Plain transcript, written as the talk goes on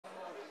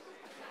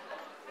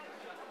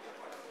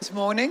This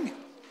morning,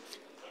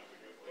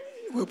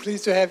 we're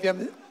pleased to have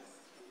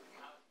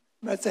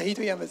Masahito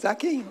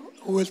YAMAZAKI,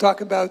 who will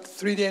talk about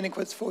 3D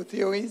n=4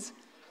 theories,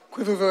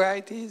 Quiver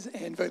varieties,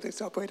 and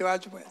vertex operator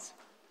algebras.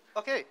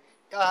 Okay,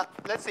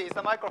 let's see, is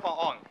the microphone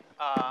on?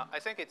 I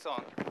think it's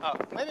on.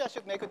 Maybe I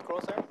should make it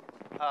closer.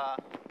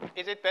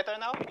 Is it better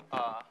now?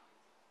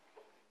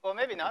 Or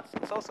maybe not,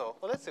 so.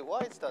 Well, let's see,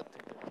 why is that?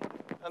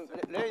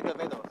 Lay in the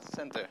middle,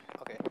 center,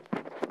 okay.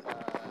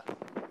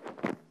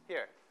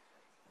 Here.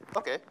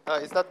 Okay,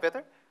 is that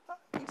better?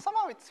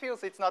 Somehow it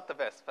feels it's not the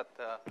best, but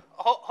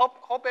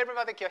hope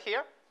everybody can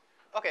hear.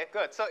 Okay,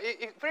 good. So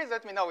please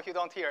let me know if you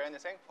don't hear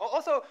anything.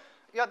 Also,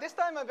 yeah, this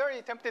time I'm very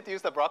tempted to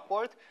use the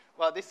blackboard.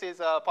 Well, this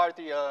is a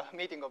party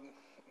meeting of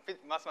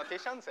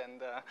mathematicians,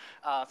 and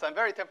so I'm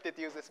very tempted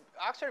to use this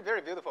actually very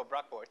beautiful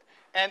blackboard.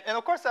 And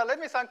of course, let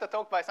me thank the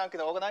talk by thanking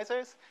the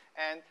organizers.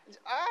 And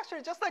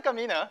actually, just like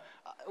Amina,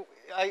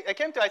 I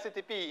came to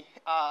ICTP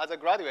as a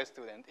graduate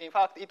student. In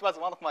fact, it was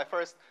one of my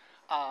first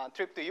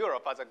trip to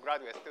Europe as a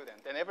graduate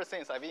student. And ever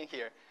since I've been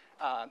here,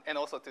 and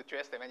also to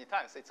Trieste many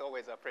times, it's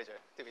always a pleasure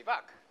to be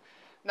back.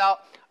 Now,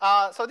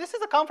 so this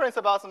is a conference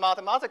about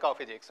mathematical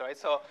physics, right?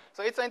 So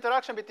it's an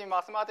interaction between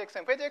mathematics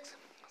and physics.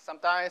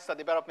 Sometimes the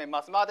development in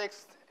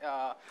mathematics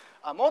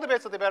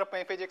motivates the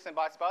development in physics and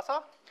vice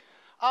versa.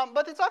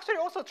 But it's actually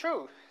also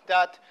true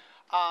that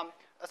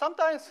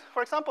sometimes,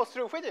 for example,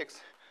 through physics,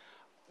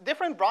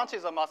 different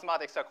branches of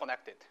mathematics are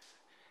connected.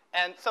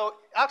 And so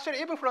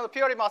actually, even from a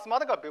purely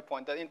mathematical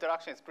viewpoint, the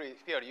interaction is pretty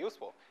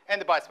useful,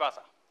 and vice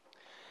versa.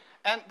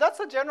 And that's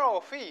a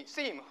general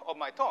theme of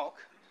my talk.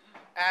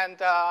 And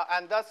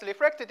that's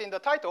reflected in the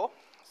title.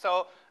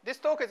 So this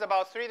talk is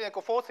about 3D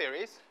n=4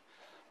 theories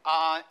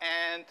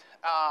and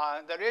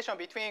the relation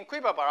between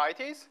Quiver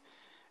varieties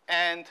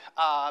and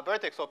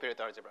vertex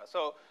operator algebra.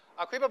 So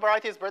Quiver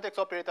varieties, vertex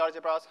operator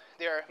algebras,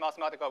 they're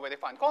mathematical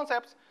well-defined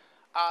concepts.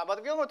 But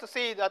we're going to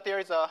see that there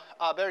is a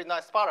very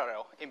nice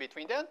parallel in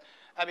between them.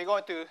 And we're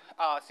going to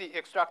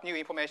extract new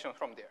information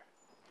from there.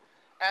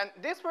 And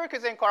this work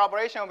is in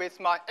collaboration with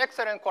my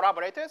excellent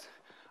collaborators,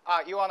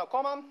 Iwano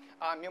Koman,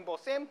 Myunbo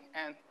Sim,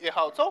 and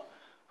Ihao Tso,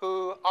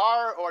 who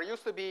are or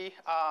used to be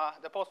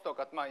the postdoc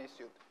at my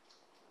institute.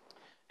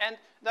 And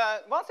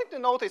the one thing to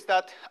note is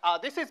that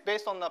this is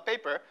based on a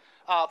paper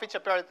which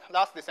appeared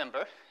last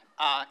December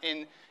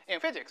in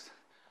physics.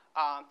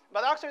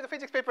 But actually, the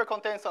physics paper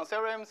contains some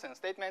theorems and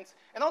statements.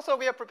 And also,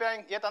 we are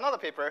preparing yet another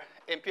paper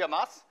in pure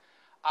math.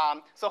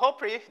 So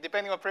hopefully,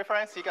 depending on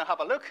preference, you can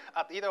have a look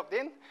at either of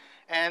them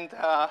and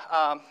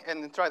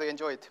try to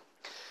enjoy it.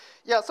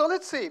 Yeah, so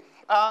let's see.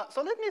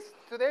 So let me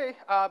today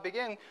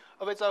begin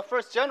with the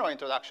first general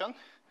introduction.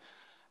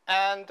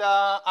 And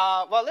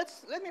well,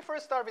 let me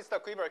first start with the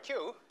Quiver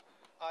Q.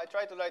 I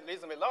try to write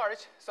reasonably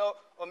large. So,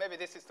 or maybe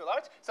this is too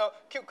large. So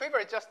Quiver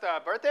is just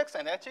vertex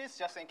and edges,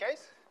 just in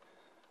case.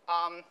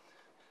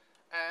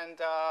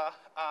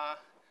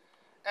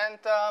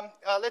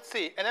 Let's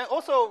see. And then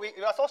also, we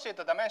associate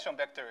the dimension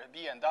vector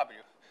B and W.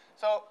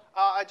 So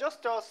I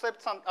just saved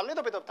a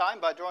little bit of time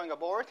by drawing a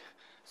board.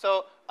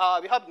 So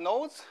we have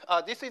nodes.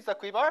 This is the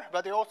quiver,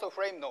 but there are also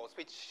frame nodes,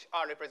 which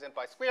are represented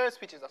by squares,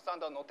 which is the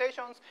standard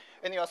notations.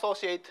 And you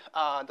associate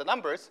the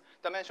numbers,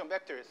 dimension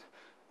vectors,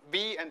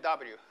 B and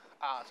W.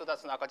 So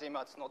that's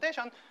Nakajima's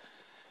notation.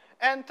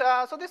 And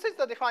so this is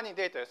the defining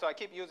data. So I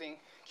keep using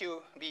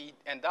Q, B,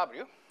 and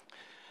W.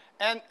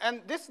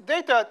 And this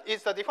data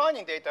is the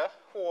defining data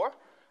for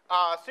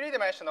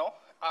three-dimensional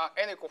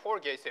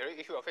n=4 gauge theory,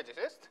 if you're a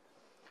physicist,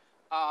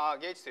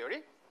 gauge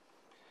theory.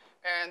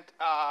 And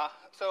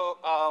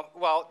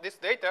well, this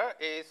data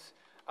is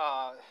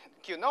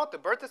Q0, the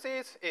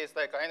vertices is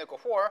like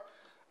n=4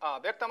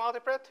 vector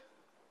multiplet.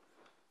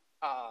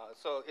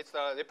 So it's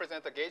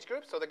represent the gauge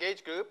group. So the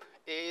gauge group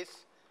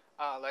is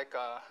like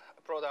a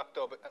product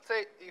of,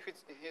 say, if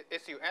it's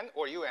SUN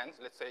or UN,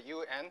 let's say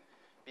UN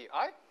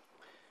BI.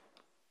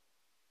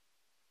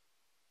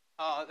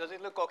 Does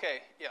it look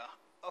OK? Yeah.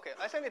 OK,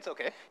 I think it's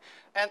OK.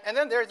 And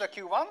then there's a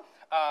Q1.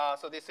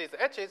 So this is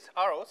the edges,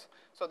 arrows.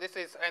 So this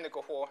is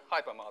n=4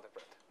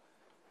 hypermultiplet.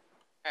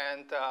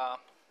 And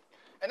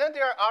then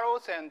there are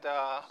arrows. And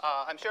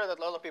I'm sure that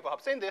a lot of people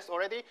have seen this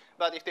already.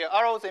 But if there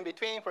are arrows in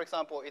between, for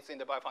example, it's in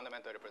the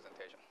bifundamental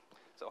representation.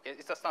 So OK,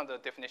 it's a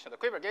standard definition of the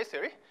Quiver gauge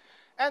theory.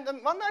 And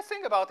one nice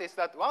thing about it is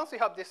that once you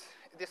have this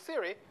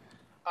theory,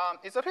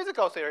 it's a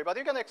physical theory. But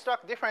you can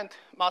extract different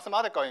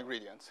mathematical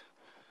ingredients.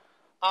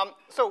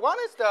 So one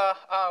is the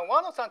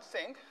one such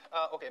thing.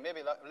 OK,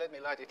 maybe let me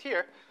write it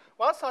here.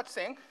 One such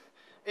thing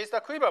is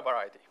the Quiver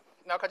variety,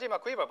 Nakajima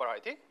Quiver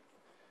variety.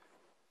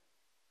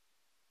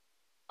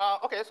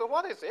 OK, so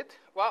what is it?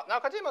 Well,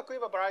 Nakajima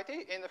Quiver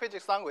variety in the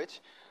physics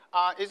language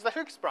is the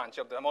Higgs branch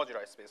of the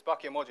moduli space,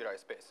 vacuum moduli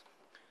space.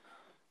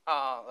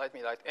 Let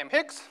me write M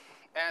Higgs.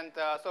 And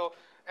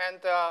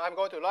I'm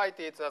going to write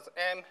it as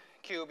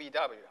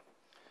MQBW.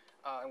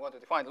 I'm going to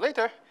define it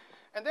later.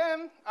 And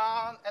then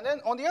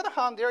on the other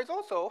hand, there is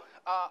also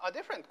a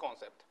different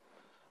concept,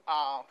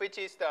 which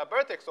is the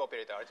vertex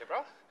operator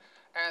algebra.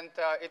 And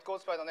it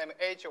goes by the name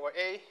H over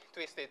A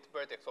twisted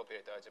vertex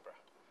operator algebra.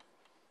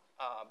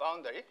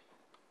 Boundary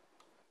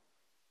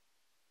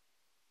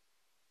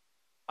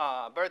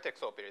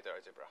vertex operator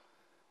algebra.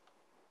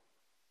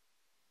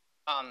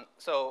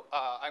 So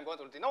I'm going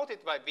to denote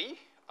it by V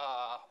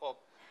of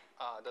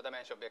the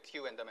dimension vector,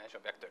 Q and dimension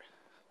vector.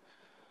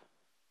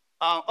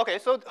 OK,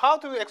 so how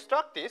to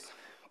extract this?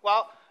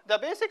 Well, the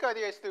basic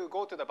idea is to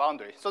go to the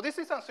boundary. So this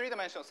is a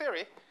three-dimensional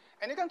theory.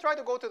 And you can try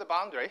to go to the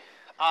boundary.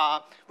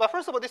 But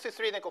first of all, this is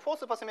 3 4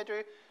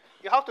 supersymmetry.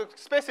 You have to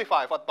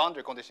specify what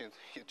boundary conditions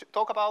you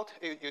talk about,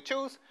 you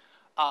choose.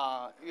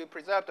 You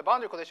preserve the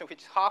boundary condition,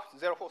 which is half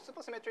 0-4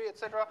 supersymmetry,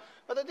 etc.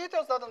 But the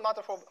details doesn't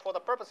matter for the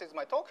purposes of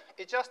my talk.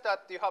 It's just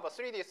that you have a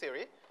 3D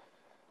theory.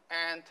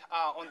 And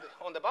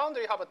on the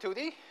boundary, you have a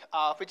 2D,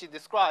 which is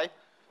described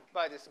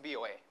by this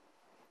BOA.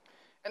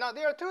 And now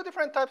there are two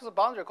different types of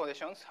boundary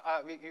conditions.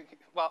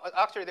 Well,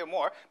 actually there are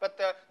more, but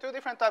two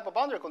different types of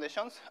boundary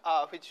conditions,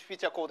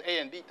 which are called A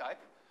and B type.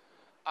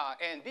 A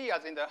and B,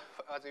 as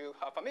you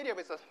are familiar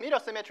with, the mirror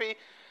symmetry,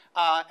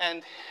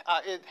 and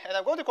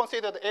I'm going to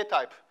consider the A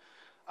type.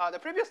 The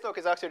previous talk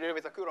is actually related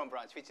with the Coulomb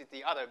branch, which is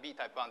the other B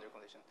type boundary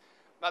condition.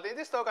 But in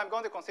this talk, I'm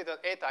going to consider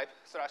A type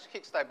 /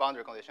 Higgs type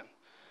boundary condition.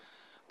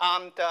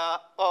 And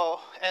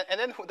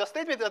then the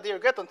statement that you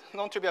get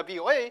non-trivial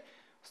BOA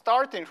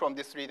starting from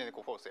this 3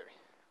 4 theory.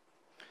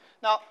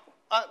 Now,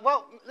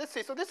 well, let's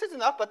see. So this is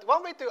enough. But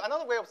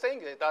another way of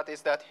saying that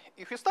is that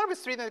if you start with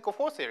 3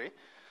 4 theory,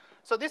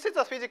 so this is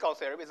a physical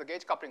theory with a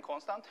gauge coupling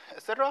constant,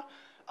 etc.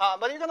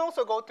 But you can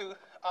also go to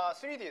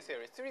 3D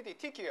theory, 3D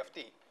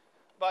TQFT,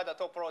 by the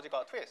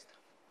topological twist.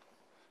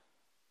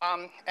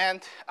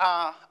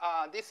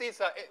 This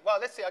is, well,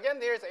 let's see. Again,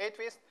 there is A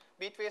twist,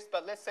 B twist,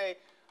 but let's say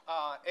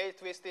A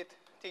twisted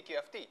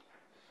TQFT.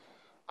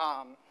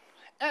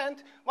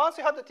 And once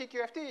you have the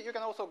TQFT, you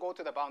can also go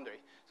to the boundary.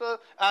 So,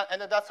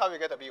 and then that's how you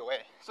get a BOA.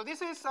 So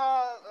this is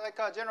like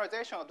a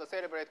generalization of the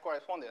celebrated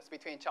correspondence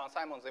between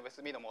Chern-Simons and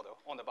Westmiddle model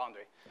on the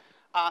boundary.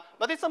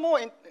 But it's a more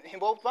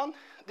involved one.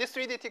 This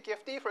 3D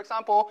TQFT, for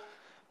example,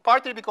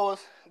 partly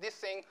because this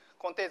thing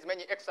contains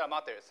many extra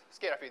matters,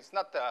 scalar fields.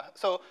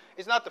 So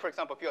it's not, for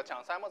example, pure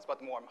Chern-Simons,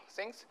 but more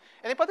things.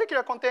 And in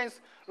particular, contains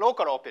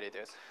local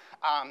operators.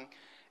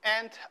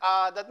 And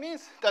that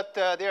means that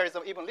there is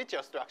an even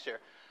richer structure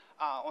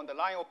on the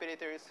line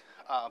operators,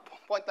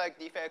 point-like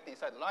defect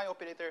inside the line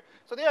operator.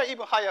 So there are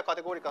even higher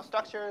categorical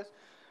structures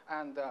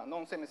and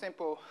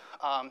non-semi-simple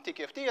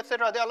TQFT, et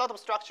cetera. There are a lot of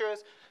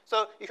structures.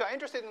 So if you're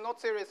interested in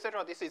knot theory, et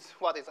cetera, this is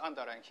what is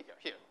underlying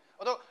here.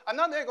 Although I'm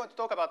not really going to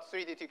talk about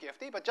 3D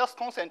TQFT, but just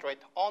concentrate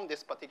on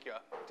this particular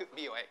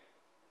BOA.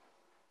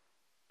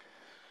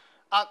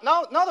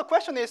 Now the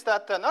question is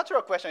that the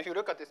natural question, if you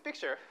look at this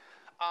picture,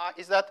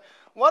 is that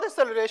what is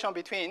the relation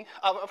between,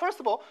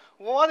 first of all,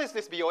 what is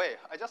this BOA?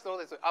 I just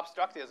wrote it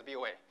abstractly as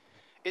BOA.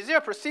 Is there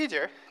a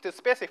procedure to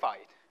specify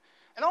it?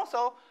 And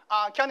also,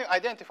 can you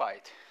identify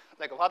it?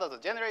 Like what are the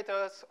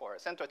generators or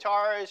central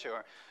charge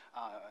or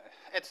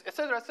et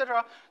cetera, et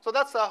cetera. So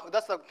that's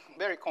a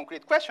very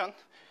concrete question.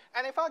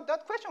 And in fact,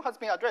 that question has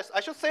been addressed.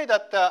 I should say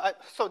that,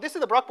 so this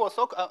is the Blackboard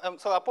talk,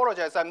 so I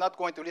apologize. I'm not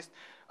going to list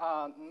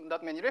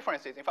that many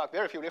references. In fact,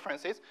 very few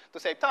references to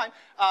save time.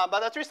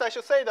 But at least I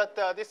should say that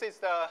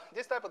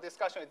this type of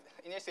discussion is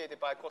initiated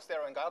by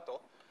Costello and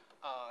Gatto,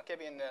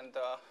 Kevin and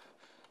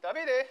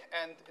Davide.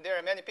 And there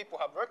are many people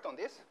who have worked on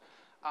this.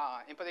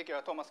 In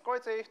particular, Thomas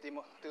Kreutzer,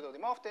 Tudo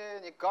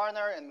Dimofte, Nick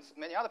Garner, and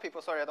many other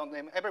people. Sorry, I don't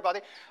name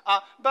everybody.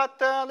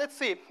 But let's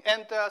see.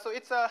 And so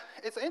it's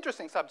an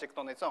interesting subject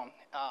on its own.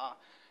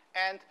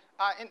 And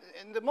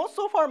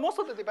so far, most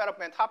of the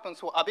development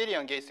happens for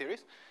abelian gauge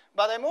series.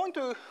 But I'm going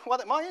to,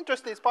 what my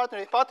interest is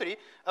partly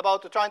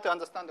about trying to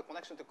understand the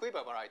connection to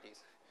Quiver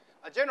varieties,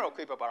 general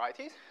Quiver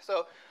varieties.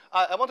 So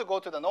I want to go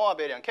to the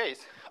non-abelian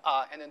case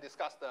and then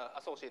discuss the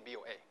associated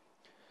BOA.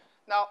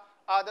 Now,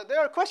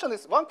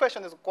 one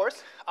question is, of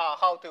course,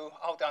 how to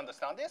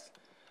understand this.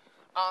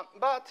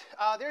 But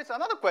there is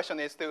another question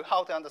as to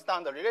how to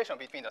understand the relation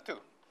between the two.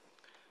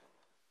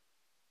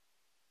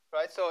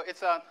 Right, so it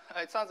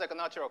sounds like a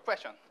natural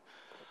question.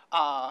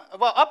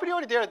 Well, a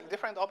priori, there are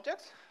different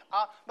objects,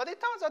 but it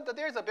turns out that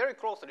there is a very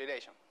close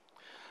relation.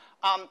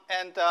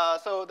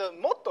 So the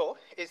motto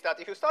is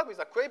that if you start with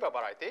a Quiver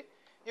variety,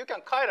 you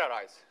can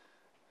chiralize.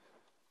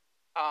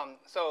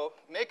 So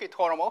make it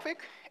holomorphic,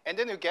 and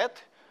then you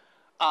get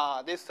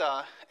this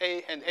A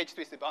and H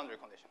twisted boundary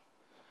condition.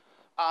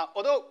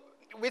 Although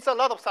with a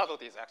lot of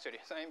subtleties, actually.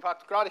 So in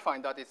fact,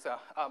 clarifying that it's,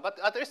 but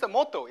at least the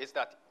motto is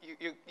that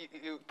you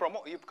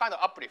kind of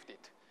uplift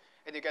it,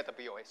 and you get a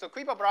BOA. So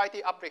Quiver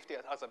variety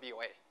uplifted as a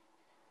BOA.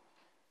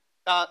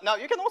 Now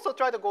you can also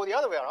try to go the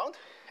other way around,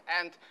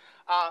 and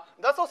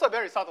that's also a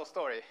very subtle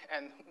story.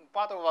 And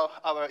part of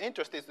our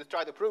interest is to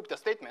try to prove the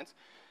statements.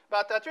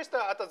 But at least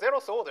at the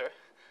zeroth order,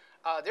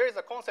 there is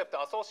a concept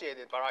of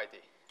associated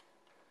variety.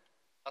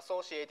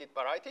 Associated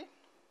variety.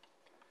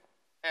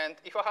 And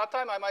if I have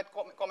time, I might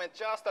comment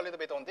just a little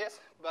bit on this.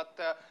 But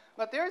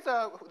there is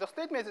the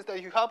statement is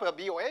that you have a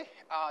BOA,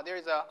 there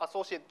is an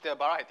associated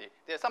variety.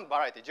 There's some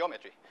variety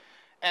geometry.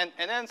 And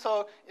then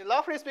so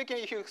roughly speaking,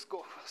 if you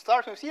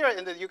start from here,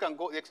 and then you can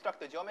go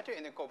extract the geometry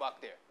and then go back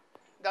there.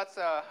 That's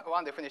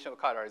one definition of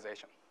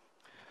chiralization.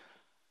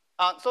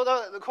 So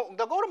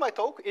the goal of my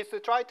talk is to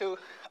try to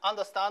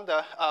understand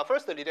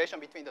first the relation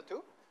between the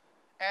two.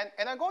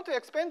 And I'm going to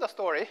explain the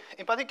story,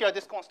 in particular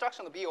this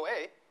construction of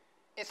BOA,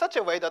 in such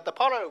a way that the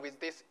parallel with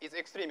this is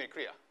extremely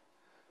clear.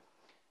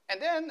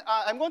 And then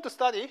I'm going to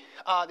study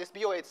this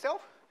BOA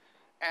itself,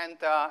 and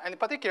in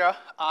particular,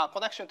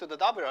 connection to the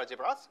double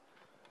algebras,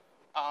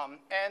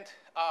 and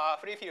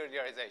free field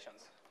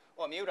realizations,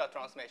 or Miura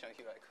transformation, if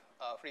you like,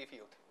 free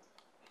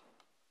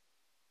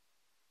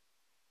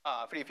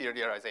field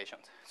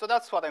realizations. So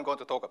that's what I'm going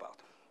to talk about.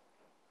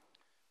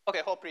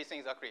 Okay, hope these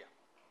things are clear.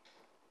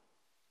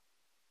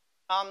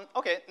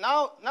 Okay,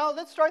 now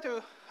let's try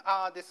to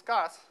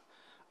discuss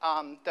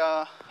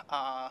the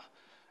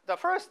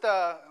first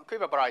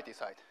Quiver variety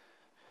side.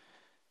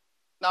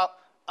 Now,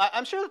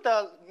 I'm sure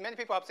that many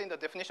people have seen the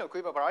definition of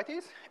Quiver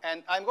varieties,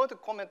 and I'm going to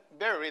comment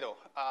very little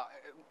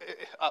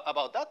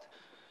about that.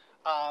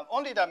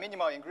 Only the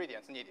minimal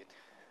ingredients needed.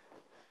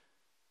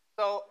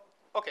 So,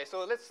 okay,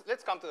 so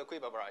let's come to the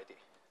Quiver variety.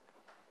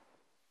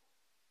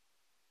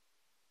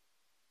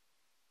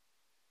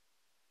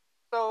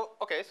 So,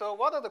 okay, so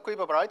what are the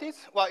Quiver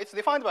varieties? Well, it's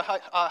defined by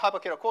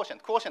hyperkiller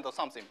quotient of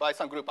something by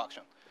some group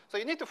action. So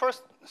you need to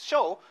first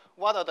show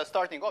what are the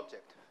starting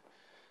object.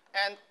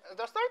 And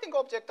the starting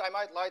object I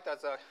might write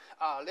as a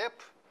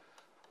lep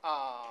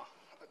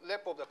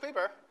of the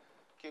quiver,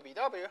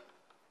 QBW.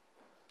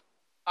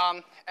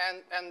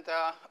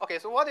 Okay,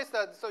 so what is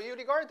that? So you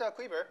regard the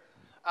quiver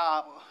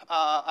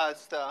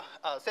as the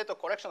set of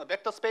collection of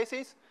vector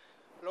spaces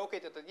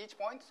located at each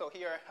point. So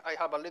here I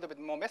have a little bit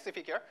more messy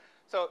figure.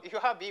 So if you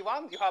have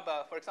B1, you have,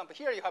 for example,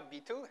 here you have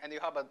B2, and you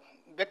have a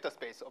vector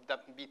space of the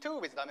B2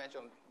 with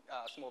dimension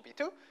small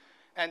b2.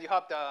 And you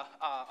have the,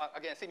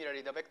 again,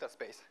 similarly, the vector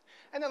space.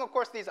 And then, of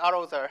course, these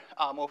arrows are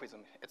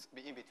morphism. It's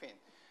in between.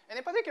 And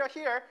in particular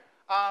here,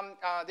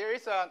 there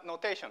is a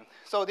notation.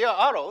 So there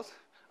are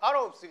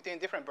arrows between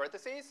different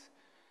vertices.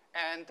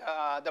 And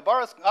the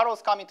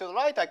arrows coming to the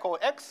right, I call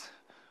X.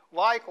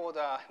 Y called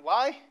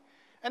Y.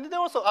 And there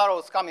are also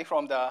arrows coming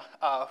from the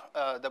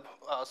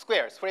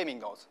squares, framing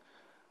nodes.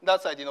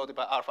 That's denoted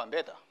by alpha and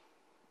beta.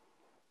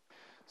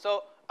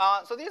 So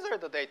these are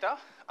the data.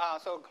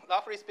 So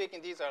roughly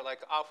speaking, these are like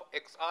alpha xi,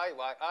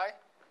 yi,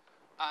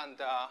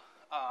 and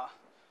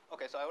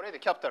okay, so I already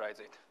capitalized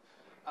it.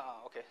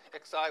 Okay,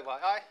 xi,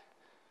 yi,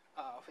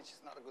 which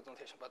is not a good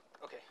notation, but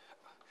okay,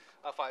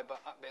 alpha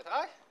beta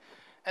I,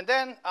 and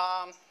then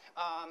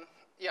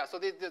yeah, so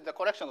the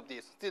collection of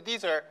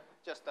these are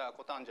just a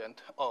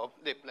cotangent of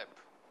lep.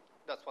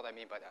 That's what I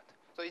mean by that.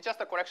 So it's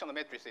just a collection of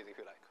matrices, if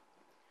you like.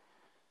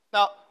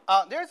 Now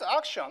there's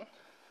action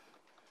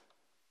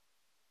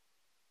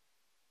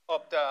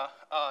of the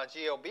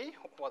GLB,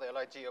 what I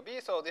like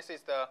GLB. So this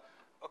is the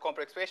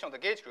complex equation of the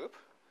gauge group,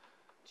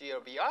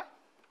 GLBI,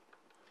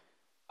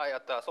 I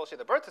at the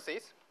associated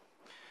vertices.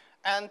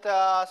 And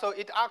so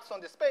it acts on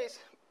the space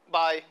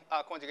by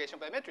conjugation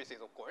by matrices,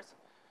 of course.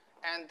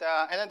 And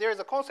then there is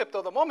a concept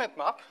of the moment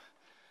map.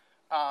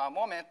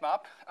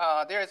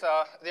 There is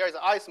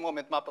an ice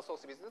moment map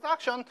associated with this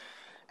action.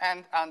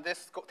 And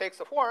this takes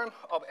the form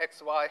of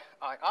xyi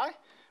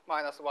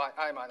minus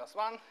yi minus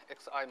 1,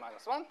 xi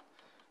minus 1.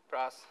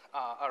 Plus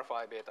alpha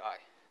I beta I.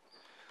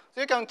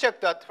 So you can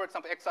check that, for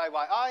example, xi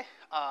yi,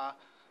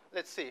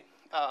 let's see,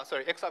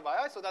 sorry, xi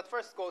yi, so that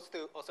first goes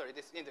to, oh, sorry,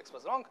 this index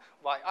was wrong,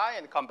 yi,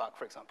 and come back,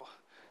 for example.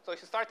 So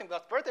if you're starting with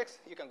that vertex,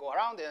 you can go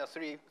around. There are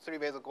three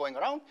ways of going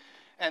around,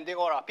 and they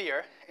all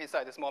appear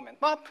inside this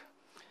moment map.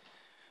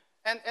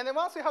 And then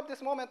once you have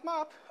this moment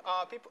map,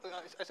 people,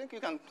 I think you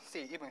can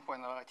see even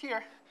when right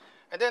here,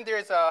 and then there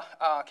is a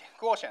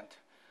quotient.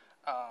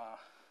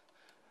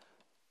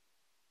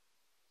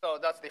 So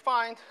that's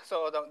defined.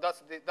 So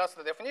that's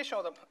the definition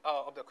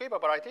of the Quiver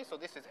variety. So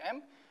this is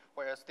M,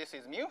 whereas this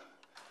is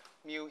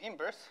mu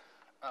inverse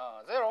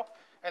 0.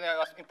 And then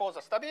I impose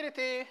a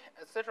stability,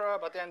 etc.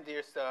 But then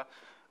there's the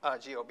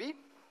GOB.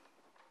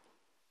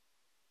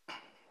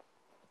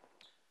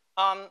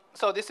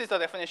 So this is the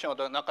definition of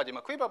the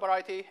Nakajima Quiver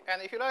variety.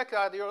 And if you like,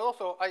 I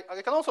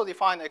can also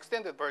define an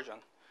extended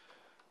version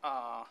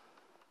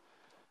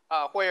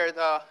where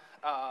the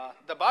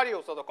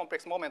values of the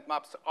complex moment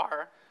maps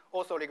are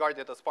also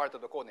regarded as part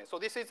of the coordinate. So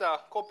this is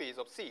copies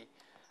of C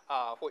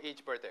for each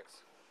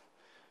vertex.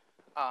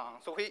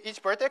 So for each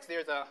vertex,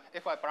 there's a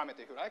Fi parameter,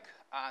 if you like,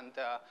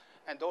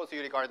 and those you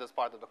regard as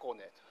part of the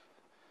coordinate.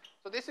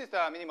 So this is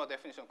the minimal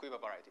definition of Quiver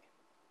variety.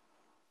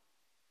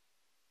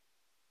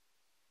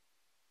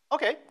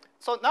 Okay,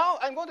 so now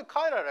I'm going to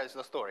chiral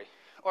the story,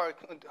 or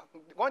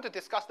going to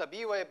discuss the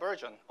BOA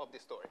version of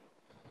this story.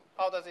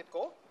 How does it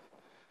go?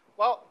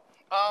 Well,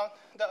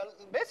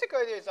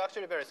 basically it's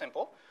actually very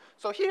simple.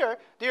 So here,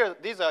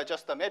 these are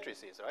just the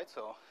matrices, right?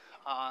 So,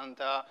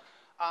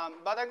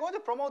 but I'm going to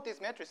promote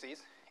these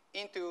matrices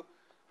into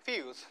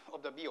fields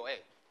of the BOA.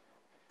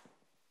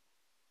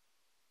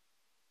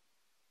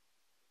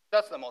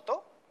 That's the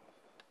motto.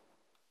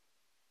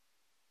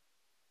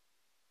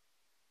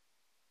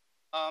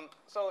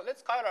 So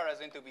let's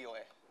chiralize into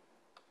BOA.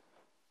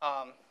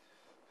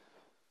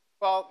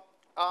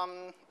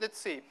 Let's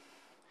see.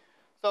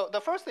 So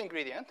the first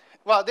ingredient,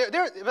 well,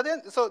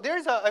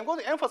 I'm going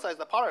to emphasize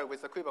the parallel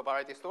with the Quiver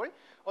variety story,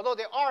 although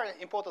there are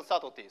important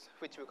subtleties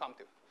which we'll come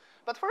to.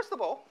 But first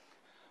of all,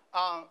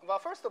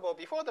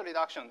 before the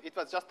reduction, it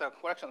was just a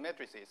collection of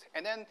matrices.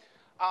 And then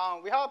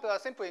we have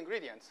simple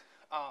ingredients.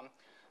 I'm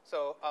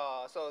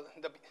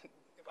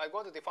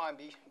going to define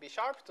B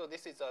sharp. So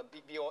this is a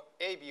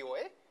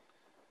BOA,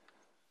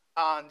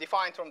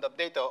 defined from the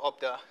data of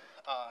the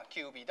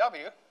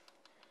QBW.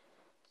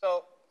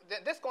 So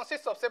this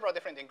consists of several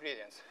different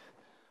ingredients.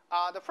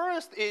 The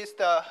first is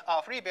the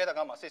free beta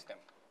gamma system.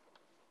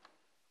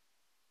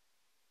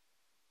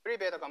 Free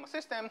beta gamma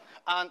system,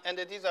 and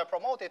these are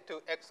promoted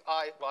to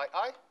xi,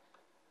 yi.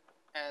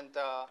 And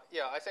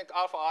yeah, I think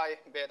alpha I,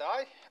 beta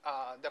I,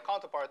 the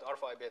counterpart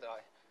alpha I, beta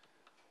I.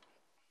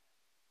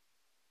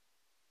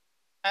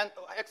 And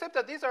except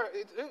that these are,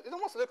 it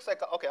almost looks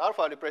like, okay,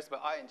 alpha replaced by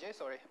I and j.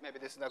 Sorry, maybe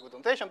this is not a good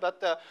notation. But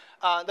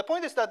the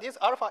point is that these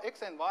alpha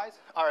x and y's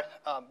are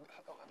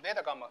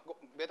beta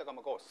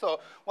gamma ghosts. So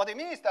what it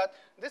means is that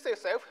this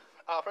itself,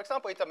 for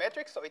example, it's a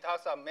matrix. So it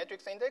has a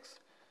matrix index,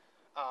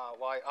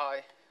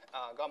 yi,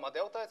 gamma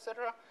delta,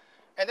 etc.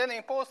 And then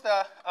impose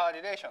the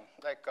relation,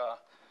 like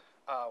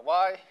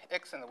y,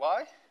 x, and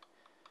y,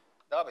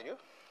 w.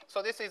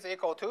 So this is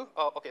equal to,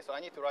 OK, so I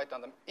need to write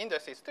down the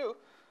indices too,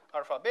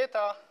 alpha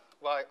beta,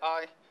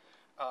 yi,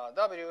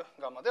 w,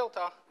 gamma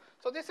delta.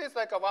 So this is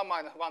like a 1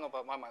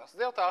 over 1 minus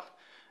delta.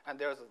 And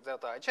there's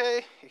delta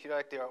ij. If you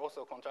like, there are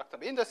also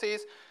contractible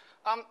indices.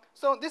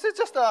 So this is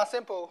just a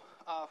simple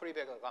free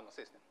beta gamma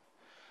system.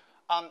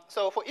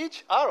 So for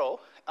each arrow,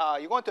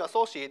 you're going to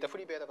associate the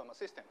free beta gamma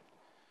system.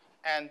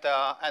 And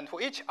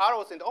for each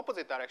arrows in the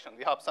opposite direction,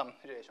 we have some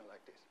relation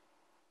like this.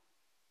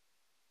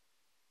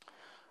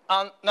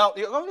 Now,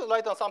 you're going to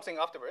write down something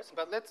afterwards,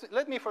 but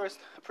let me first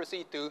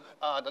proceed to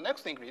the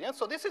next ingredient.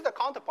 So this is the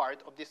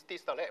counterpart of this T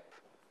star lep.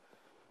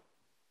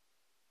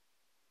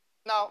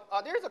 Now,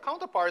 there is a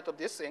counterpart of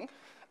this thing,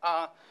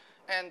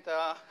 in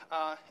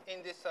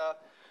this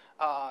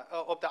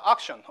of the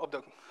action of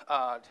the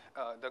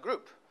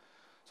group.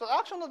 So the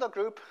action of the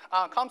group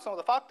comes from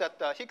the fact that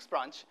the Higgs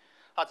branch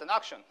has an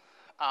action.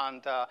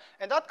 And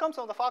that comes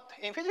from the fact,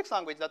 in physics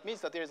language, that means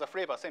that there is a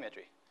Fravor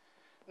symmetry.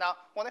 Now,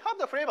 when you have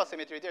the Fravor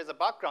symmetry, there's a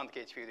background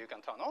gauge field you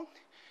can turn on.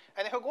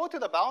 And if you go to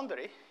the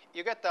boundary,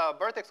 you get the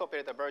vertex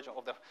operator version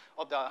of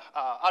the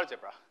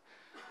algebra,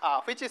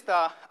 which is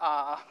the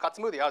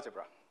Kac-Moody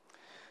algebra.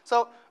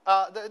 So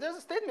there's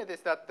a statement is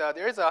that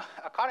there is a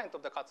current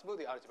of the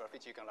Kac-Moody algebra,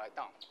 which you can write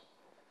down.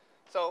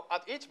 So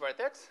at each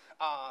vertex,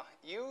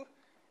 U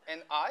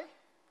and I,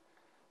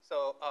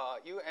 so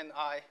U and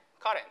I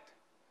current.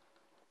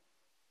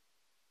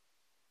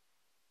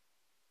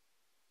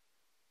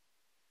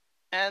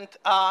 And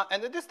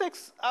this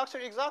takes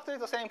actually exactly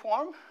the same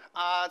form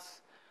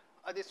as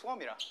this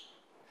formula.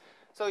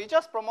 So you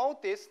just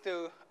promote this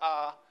to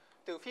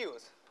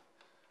fuse.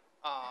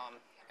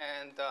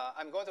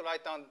 I'm going to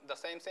write down the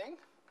same thing.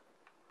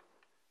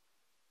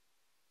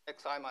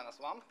 Xi minus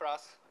 1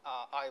 plus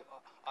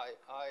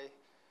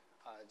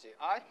ji.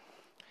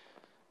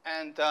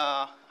 And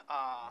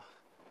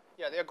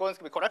yeah, there are going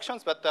to be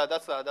corrections, but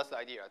that's the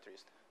idea at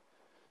least.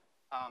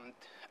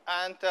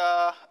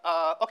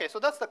 OK, so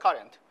that's the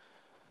current.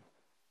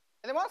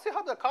 And then once you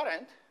have the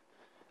current,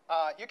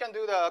 you can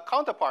do the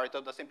counterpart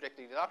of the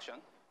symplectic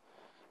reduction.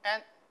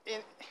 And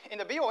in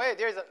the BOA,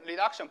 there is a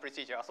reduction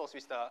procedure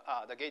associated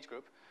with the gauge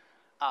group,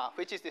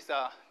 which is this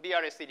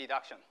BRST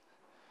reduction.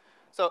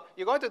 So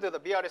you're going to do the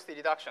BRST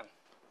reduction.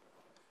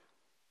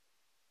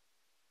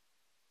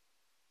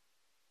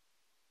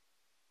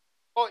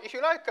 Or if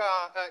you like,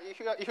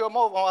 if you're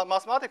more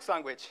mathematics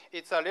language,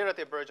 it's a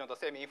relative version of the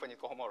semi-infinite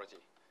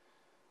cohomology.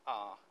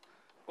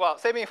 Well,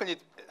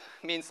 semi-infinite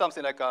means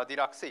something like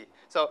Dirac C.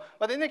 So,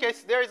 but in any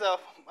case, there is a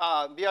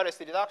BRST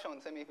reduction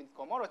in semi-infinite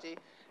cohomology,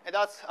 and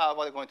that's what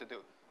we're going to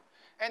do.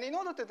 And in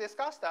order to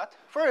discuss that,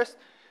 first,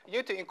 you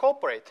need to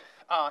include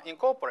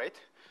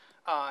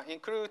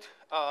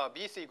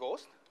BC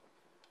ghost.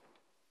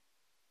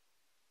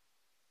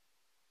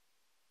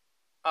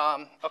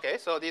 OK,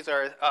 so these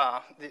are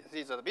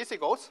the BC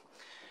ghosts.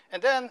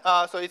 And then,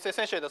 so it's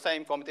essentially the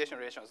same commutation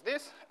relation as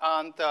this,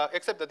 and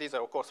except that these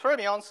are, of course,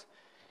 fermions.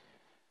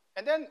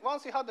 And then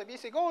once you have the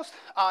BC ghost,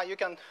 you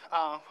can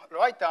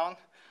write down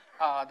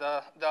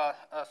the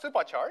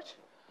supercharge.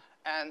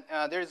 And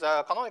there is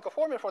a canonical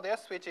formula for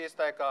this, which is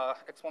like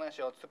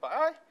exponential super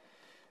I.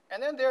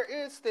 And then there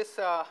is this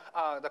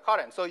the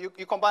current. So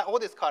you combine all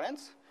these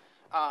currents.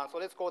 So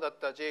let's call that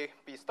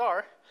JB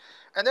star.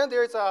 And then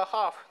there is a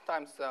half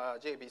times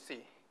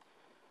JBC,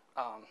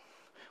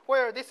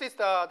 where this is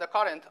the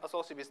current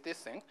associated with this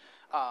thing.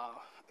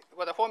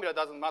 Well, the formula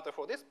doesn't matter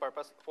for this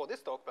purpose, for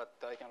this talk, but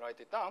I can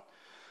write it down.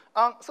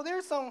 So there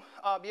is some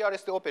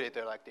BRST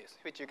operator like this,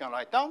 which you can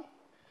write down.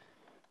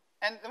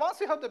 And once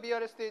you have the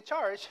BRST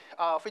charge,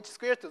 which is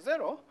squared to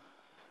 0,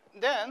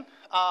 then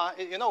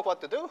you know what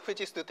to do,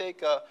 which is to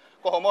take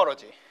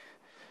cohomology.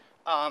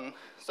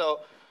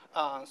 So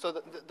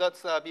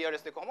that's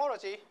BRST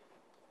cohomology,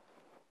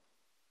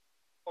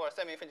 or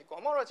semi-infinite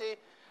cohomology.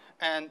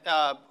 and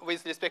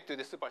with respect to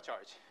the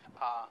supercharge.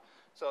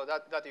 So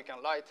that you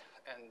can write,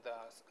 and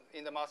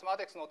in the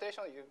mathematics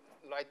notation, you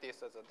write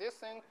this as this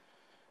thing,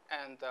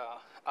 and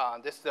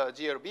this is the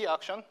GLB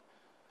action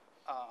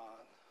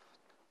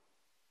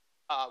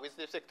with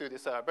respect to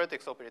this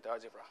vertex operator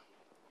algebra.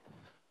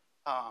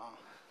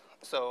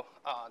 So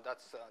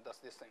that's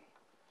this thing.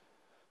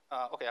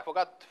 OK, I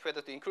forgot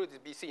whether to include the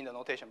BC in the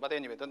notation, but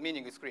anyway, the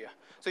meaning is clear.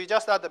 So you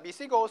just add the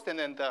BC ghost and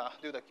then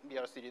do the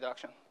BRC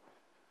reduction.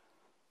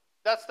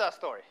 That's the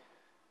story.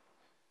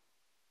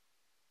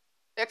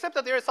 Except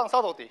that there is some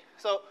subtlety.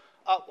 So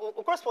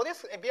of course, for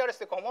this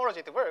BRC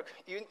cohomology to work,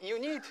 you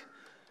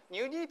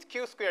need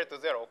Q squared to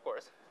 0, of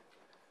course.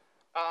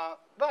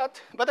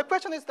 But the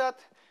question is that,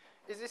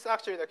 is this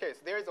actually the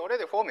case? There is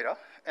already a formula,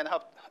 and I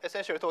have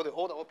essentially told you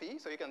all the OPE,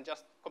 so you can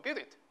just compute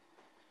it.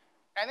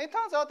 And it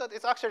turns out that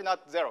it's actually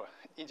not 0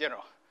 in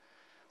general.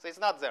 So it's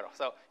not 0.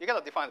 So you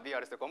cannot define the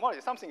BRC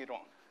cohomology. Something is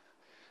wrong.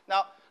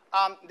 Now,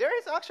 there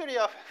is actually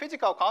a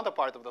physical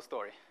counterpart of the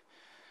story.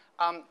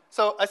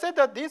 So I said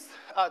that these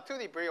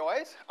 2D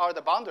BOAs are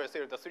the boundary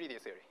theory of the 3D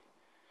theory.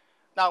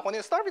 Now, when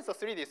you start with the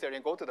 3D theory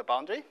and go to the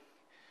boundary,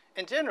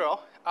 in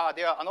general,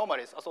 there are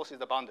anomalies associated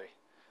with the boundary,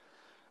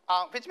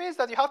 which means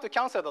that you have to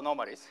cancel the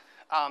anomalies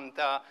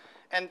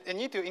and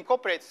need to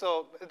incorporate.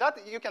 So that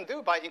you can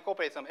do by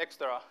incorporating some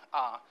extra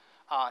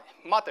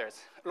matters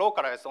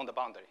localized on the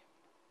boundary.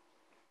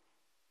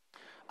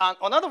 And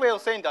another way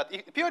of saying that,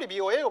 purely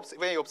BOA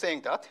way of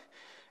saying that,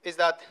 is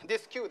that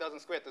this Q doesn't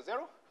square to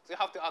 0, so you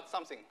have to add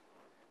something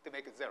to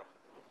make it 0.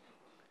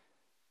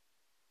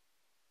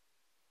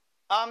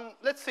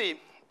 Let's see.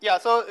 Yeah,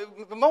 so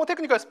more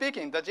technically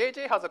speaking, the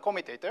JJ has a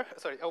commutator,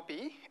 sorry,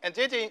 OPE, and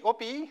JJ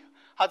OPE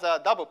has a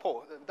double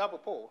pole,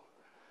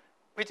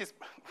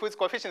 whose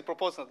coefficient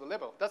proportional to the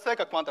level. That's like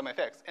a quantum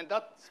effects, and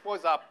that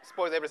spoils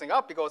everything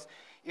up, because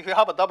if you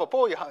have a double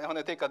pole, you want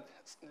to take a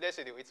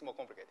residue. It's more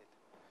complicated.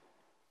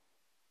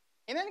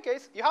 In any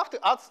case, you have to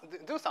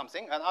do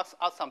something and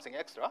add something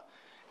extra.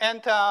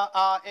 And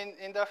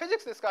in the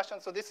physics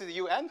discussion, so this is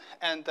UN,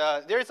 and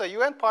there is a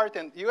UN part,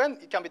 and UN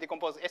can be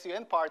decomposed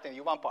SUN part and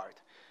U1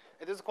 part.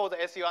 It is called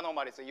the SU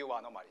anomalies, the U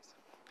anomalies.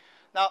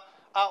 Now,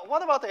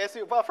 what about the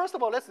SU? Well, first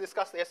of all, let's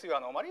discuss the SU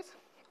anomalies,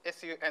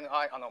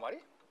 SUNI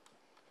anomaly.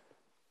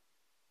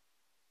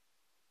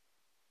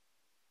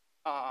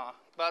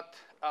 But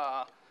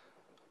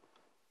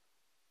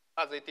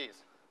as it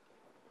is.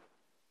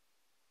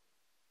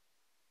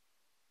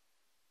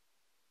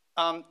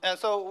 And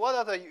so what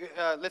are the,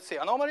 let's say,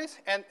 anomalies?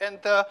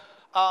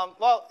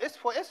 Well,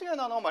 for SUN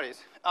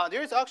anomalies,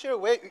 there is actually a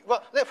way.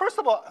 Well, first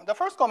of all, the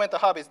first comment I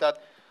have is that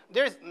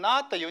there is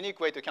not a unique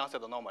way to cancel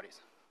the anomalies.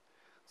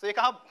 So you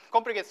can have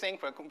complicated thing,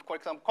 for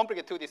example,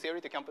 complicated 2D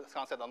theory to cancel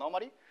the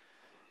anomaly.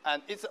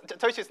 And the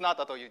choice is not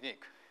at all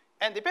unique.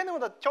 And depending on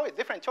the choice,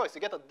 different choice,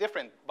 you get a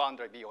different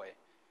boundary BOA.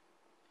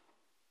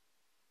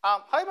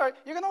 However,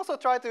 you can also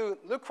try to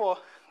look for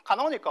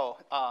canonical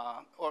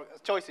or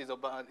choices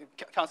of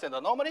canceling the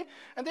anomaly.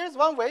 And there's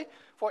one way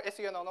for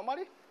SUN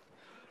anomaly.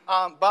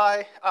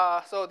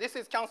 So this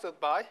is canceled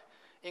by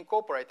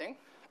incorporating,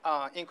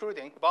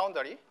 including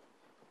boundary,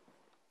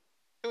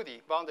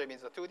 2D. Boundary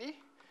means a 2D.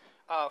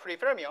 Free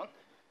fermion,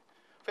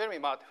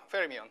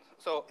 fermion.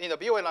 So in the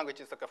BOA language,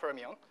 it's like a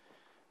fermion.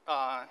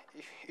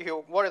 If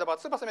you're worried about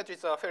supersymmetry,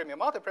 it's a fermion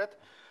multiplet,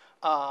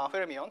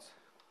 fermions.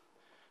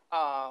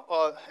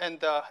 And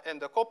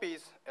the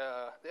copies,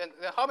 and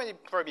how many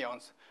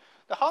fermions?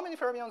 How many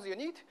fermions you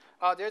need?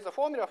 There's a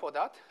formula for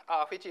that,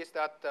 which is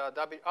that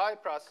Wi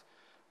plus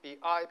Bi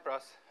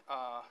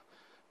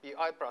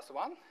plus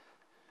 1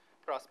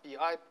 plus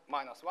Bi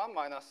minus 1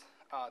 minus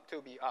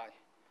 2Bi.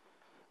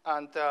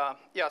 And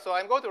yeah, so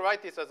I'm going to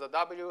write this as a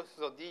W,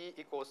 so D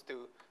equals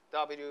to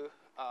W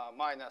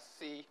minus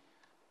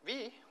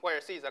CV,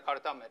 where C is a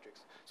Cartan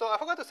matrix. So I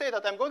forgot to say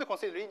that I'm going to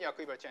consider linear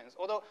quiver chains,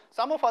 although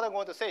some of us are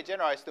going to say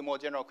generalize to more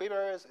general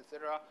quivers,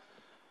 etc.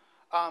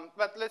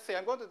 But let's say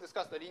I'm going to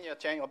discuss the linear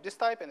chain of this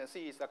type, and the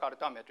C is the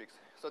Cartan matrix.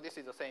 So this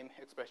is the same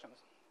expressions.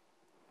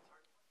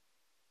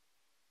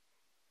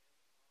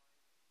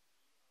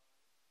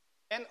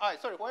 Ni,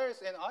 sorry, where is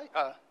Ni?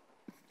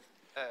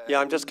 Yeah,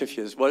 I'm just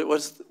confused.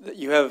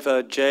 You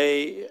have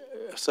J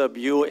sub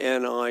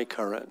UNI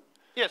current.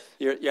 Yes.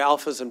 Your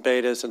alphas and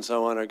betas and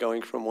so on are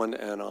going from 1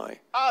 to NI.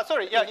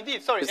 Sorry, yeah,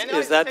 indeed, sorry.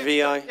 Is that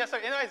VI? Yeah,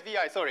 sorry, NI is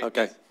VI, sorry.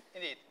 Okay. Yes,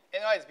 indeed,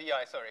 NI is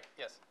VI, sorry,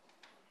 yes.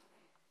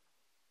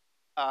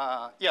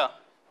 Yeah,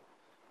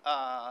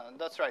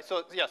 that's right.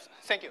 So yes,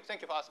 thank you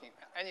for asking.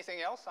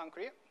 Anything else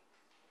unclear?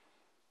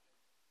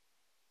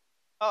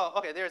 Oh,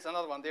 okay, there's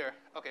another one there.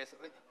 Okay, so.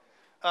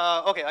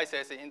 Okay, I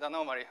see. In the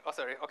anomaly. Oh,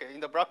 sorry. Okay,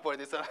 in the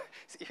blackboard, it's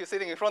if you're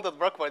sitting in front of the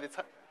blackboard, it's.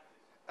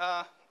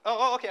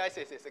 Okay, I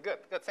see. Good.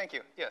 Thank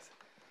you. Yes,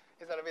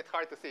 it's a little bit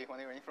hard to see when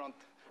you're in front.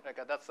 Like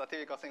that's a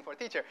typical thing for a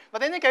teacher.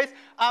 But in any case,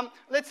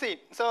 let's see.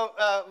 So,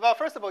 well,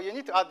 first of all, you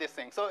need to add this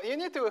thing. So you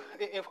need to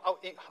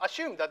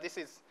assume that this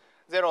is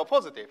 0 or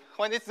positive.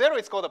 When it's 0,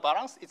 it's called a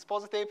balance. It's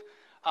positive.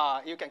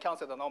 You can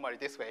cancel the anomaly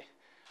this way.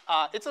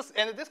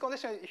 And this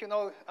condition, if you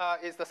know,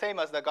 is the same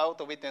as the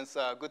Gauto-Witten's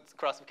good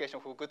classification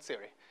for good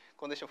theory.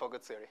 condition for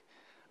good theory.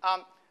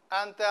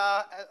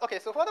 Okay,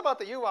 so what about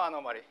the U1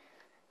 anomaly?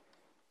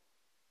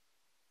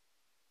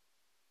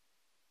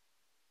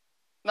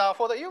 Now,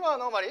 for the U1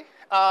 anomaly,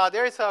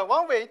 there is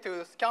one way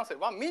to cancel,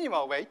 one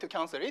minimal way to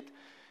cancel it,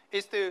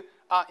 is to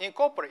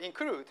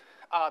include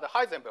the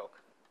Heisenberg.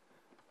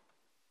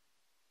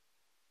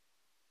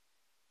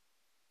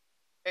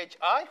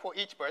 Hi for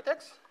each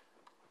vertex,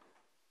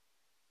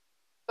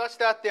 such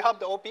that they have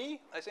the OPE,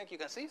 I think you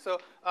can see. So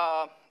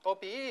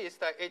OPE is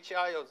the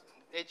HI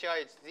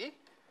is Z,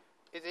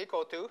 is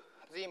equal to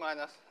Z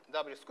minus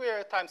W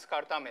squared times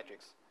Cartan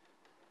matrix.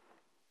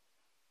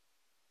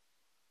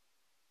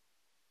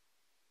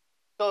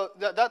 So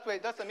that way,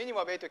 that's the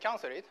minimal way to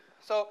cancel it.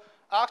 So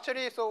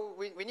actually, so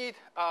we need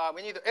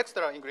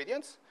extra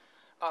ingredients,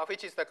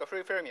 which is like a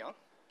free fermion,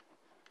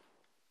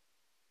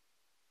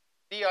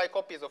 Di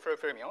copies of free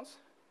fermions,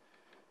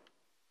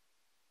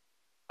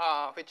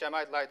 which I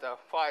might write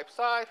 5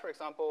 psi, for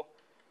example,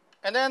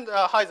 and then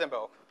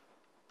Heisenberg.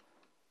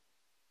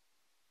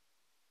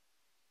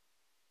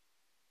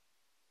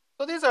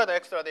 So these are the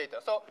extra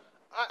data. So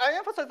I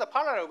emphasize the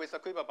parallel with the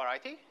Quiver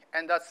variety,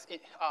 and that's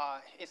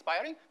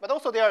inspiring. But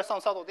also there are some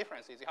subtle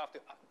differences. You have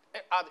to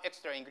add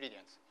extra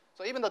ingredients.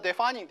 So even the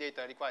defining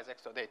data requires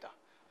extra data.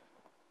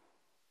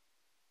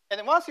 And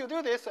then once you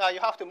do this, you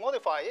have to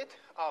modify it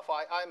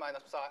phi I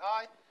minus psi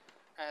I.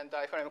 And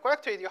if I remember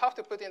correctly, you have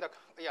to put in the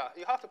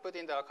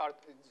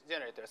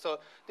generator. So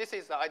this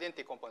is the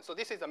identity component. So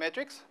this is the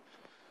matrix.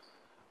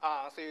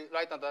 So you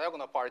write the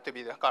diagonal part to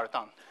be the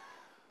Cartan.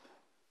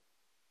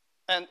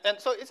 And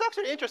so it's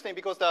actually interesting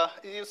because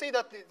you see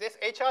that this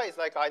HI is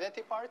like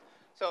identity part.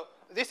 So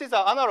this is the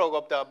analog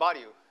of the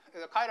value,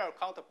 the chiral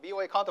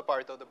BOA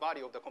counterpart of the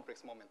value of the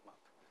complex moment map.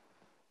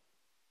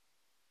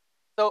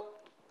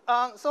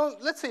 So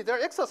let's see, there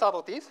are extra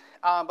subtleties,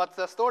 but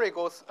the story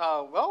goes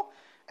well,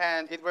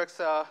 and it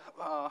works.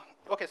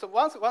 Okay, so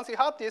once you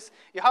have this,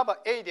 you have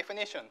a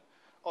definition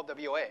of the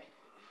BOA.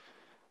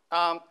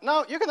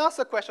 Now you can ask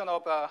the question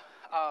of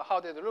how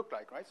did it look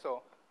like, right?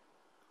 So.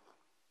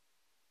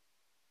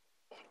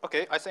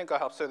 Okay, I think I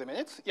have 30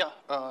 minutes. Yeah,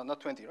 not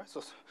 20, right?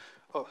 So,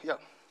 oh, yeah.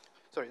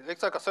 Sorry,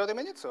 it's like a 30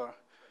 minutes or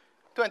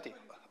 20?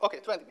 Okay,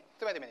 20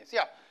 minutes,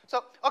 yeah.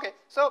 So, okay,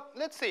 so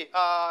let's see.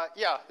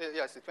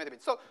 It's 20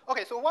 minutes. So,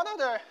 okay, so what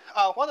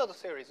are the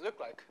theories look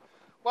like?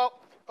 Well,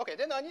 okay,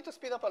 then I need to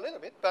speed up a little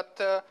bit, but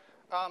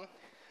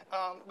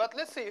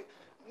let's see.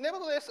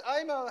 Nevertheless,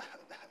 I'm a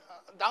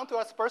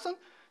down-to-earth person.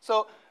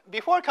 So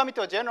before coming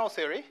to a general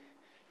theory,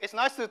 it's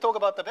nice to talk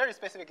about a very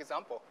specific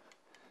example.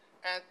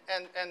 And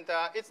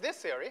it's this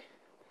theory.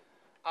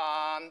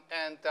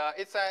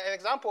 It's an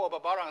example of a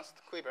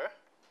balanced quiver.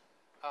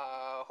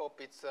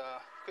 Hope it's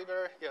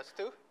quiver, yes,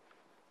 2.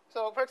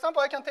 So for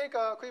example, I can take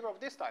a quiver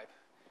of this type.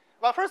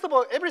 Well, first of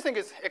all, everything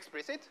is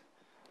explicit.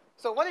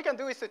 So what you can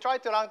do is to try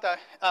to run the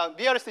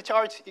BRST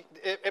charge,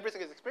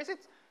 everything is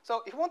explicit.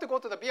 So if you want to go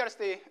to the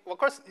BRST, well, of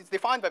course, it's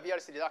defined by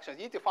BRST reductions.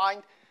 You need to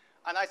find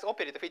a nice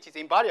operator which is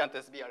invariant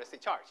as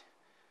BRST charge.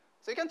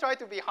 So you can try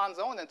to be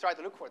hands-on and try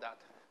to look for that.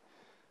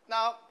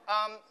 Now,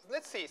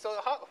 let's see. So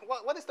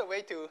what is the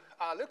way to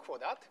look for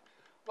that?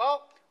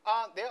 Well,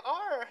 there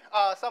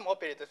are some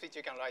operators which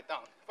you can write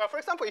down. Well, for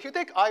example, if you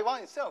take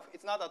I1 itself,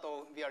 it's not at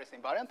all BRST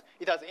invariant.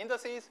 It has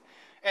indices,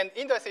 and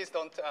indices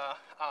don't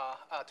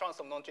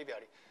transform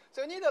non-trivially.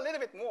 So you need a little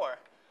bit more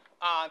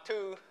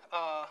to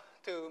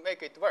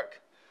make it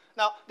work.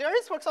 Now, there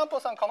is, for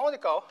example, some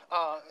canonical,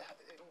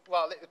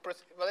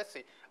 let's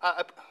see,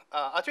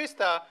 at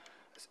least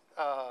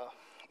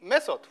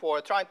method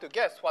for trying to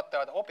guess what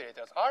the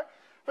operators are.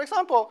 For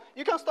example,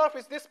 you can start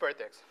with this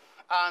vertex.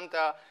 And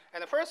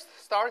first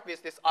start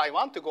with this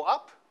I1 to go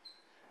up,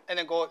 and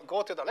then go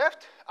to the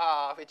left,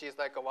 which is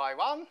like a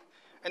Y1,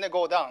 and then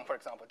go down, for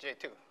example,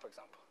 J2, for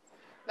example.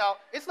 Now,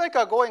 it's like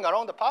going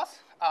around the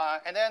path,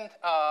 and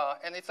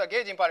it's a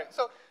gauge invariant.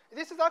 So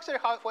this is actually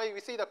how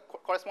we see the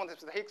correspondence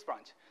to the Higgs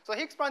branch. So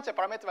Higgs branch are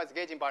parameterized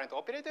gauge invariant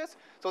operators,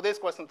 so this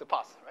corresponds to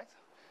path, right?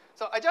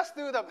 So I just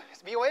do the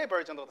BOA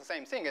version of the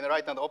same thing and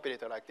write down the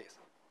operator like this.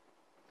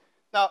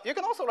 Now, you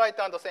can also write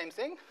down the same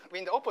thing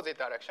in the opposite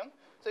direction.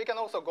 So you can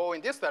also go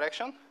in this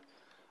direction.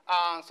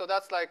 So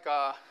that's like,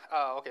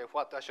 OK,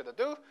 what I should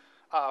do?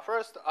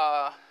 First,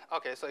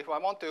 OK, so if I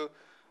want to,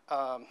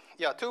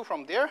 2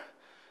 from there,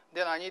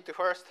 then I need to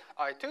first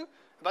I2.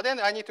 But then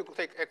I need to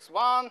take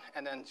X1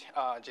 and then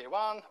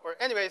J1. Or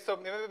anyway, so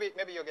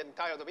maybe you're getting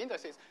tired of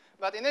indices.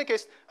 But in any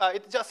case,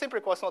 it just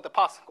simply corresponds to the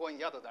path going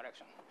the other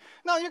direction.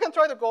 Now, you can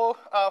try to go,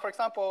 for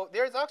example,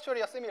 there is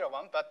actually a similar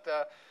one, but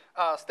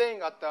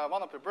staying at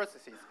one of the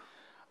vertices.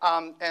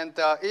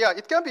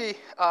 It can be,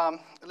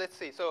 let's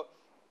see. So,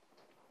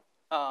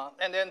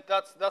 and then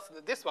that's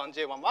this one,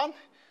 J11.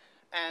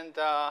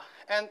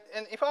 And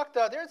in fact,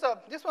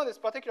 this one is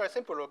particularly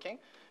simple looking,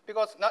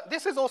 because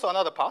this is also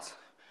another path,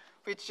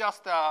 which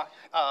just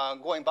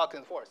going back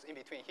and forth in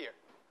between here.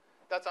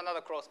 That's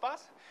another cross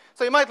path.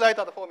 So you might write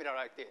out the formula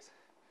like this.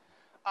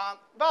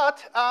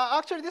 But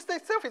actually, this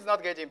itself is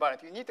not gauge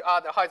invariant. You need to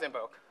add the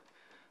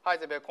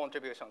Heisenberg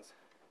contributions.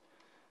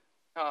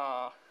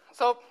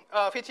 So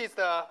which is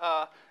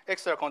the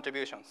extra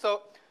contribution.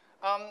 So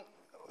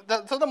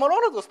the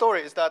moral of the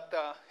story is that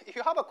if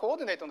you have a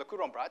coordinate on the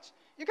Coulomb branch,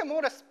 you can more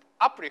or less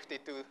uplift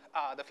it to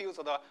the fields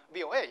of the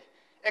BOA,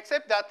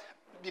 except that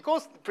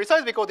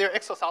precisely because there are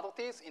extra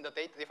subtleties in the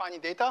defining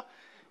data,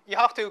 you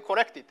have to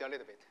correct it a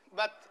little bit.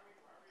 But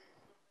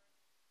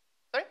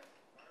sorry?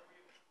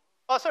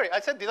 Oh, sorry.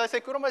 Did I say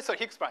Coulomb branch? Sorry,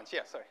 Higgs branch.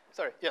 Yes,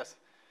 sorry. Yes.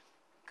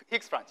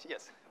 Higgs branch,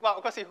 yes. Well,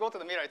 of course, if you go to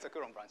the mirror, it's a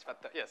Coulomb branch,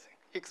 but yes,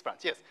 Higgs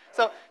branch, yes.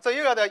 So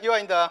you are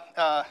in the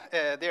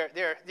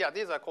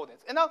these are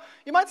coordinates. And now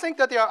you might think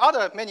that there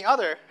are many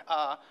other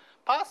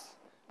paths,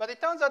 but it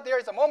turns out there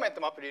is a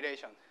momentum up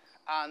relation,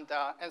 and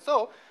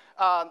so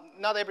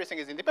not everything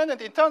is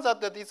independent. It turns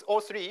out that these all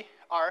three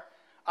are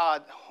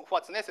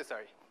what's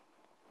necessary.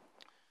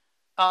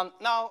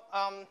 Now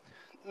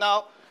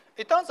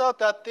it turns out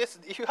that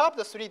if you have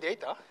the three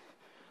data.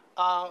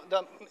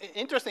 The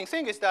interesting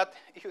thing is that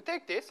if you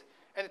take this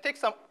and take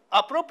some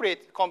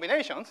appropriate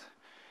combinations,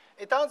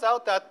 it turns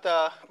out that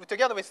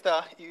together with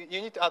you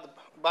need to add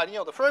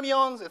binomial the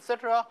fermions,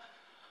 etc.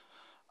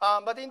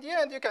 But in the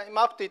end, you can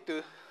map it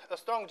to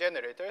strong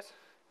generators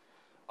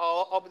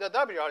of the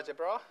W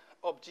algebra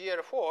of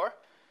GL4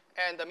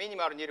 and the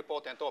minimal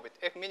nilpotent orbit.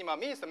 F minima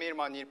means the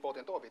minimal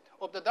nilpotent orbit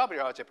of the W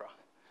algebra.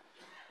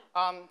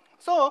 And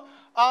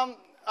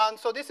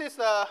so this is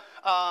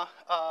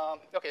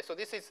okay. So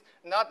this is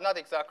not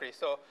exactly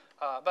so,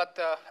 but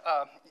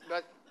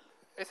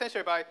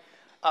essentially by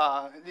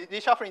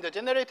reshuffling the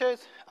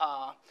generators,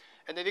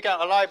 and then we can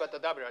arrive at the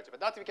W algebra.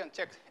 That we can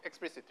check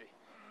explicitly.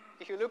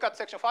 If you look at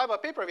section 5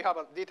 of the paper, we have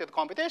detailed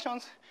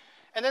computations,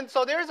 and then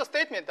so there is a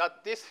statement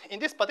that in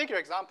this particular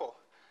example,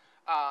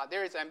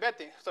 there is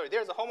embedding. Sorry,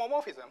 there is a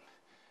homomorphism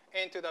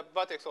into the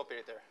vertex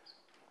operator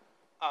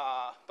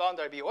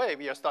boundary BOA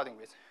we are starting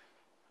with.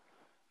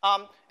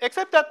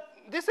 Except that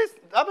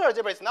W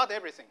algebra is not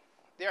everything.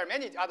 There are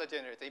many other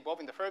generators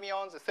involving the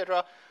fermions,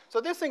 etc. So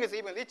this thing is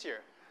even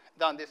richer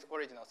than this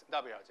original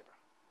W algebra.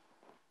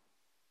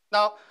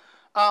 Now,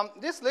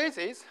 this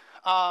raises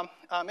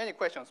many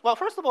questions. Well,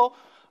 first of all,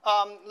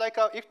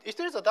 if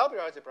there is a W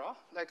algebra,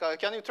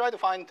 can you try to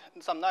find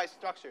some nice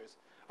structures?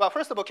 Well,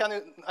 first of all,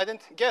 I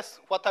didn't guess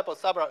what type of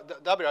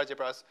W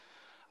algebras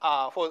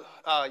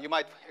you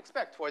might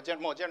expect for a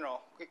more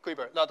general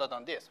quiver rather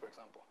than this, for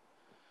example.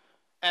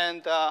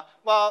 And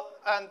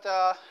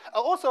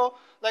also,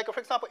 for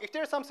example, if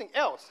there's something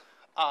else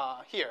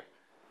here,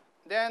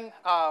 then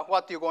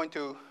what you're going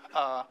to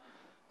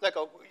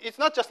it's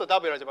not just a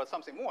W algebra, but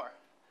something more.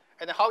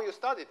 And how you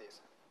study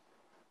this?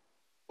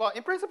 Well,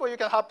 in principle, you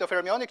can have the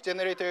fermionic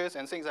generators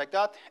and things like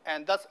that,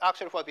 and that's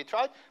actually what we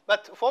tried.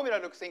 But the formula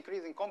looks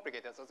increasingly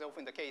complicated, as is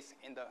often the case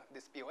in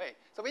this BOA.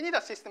 So we need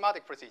a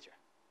systematic procedure.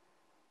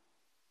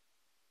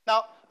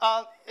 Now,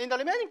 in the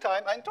remaining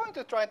time, I'm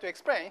trying to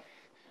explain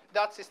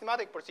that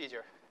systematic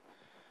procedure.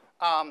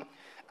 And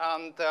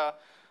the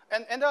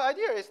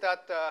idea is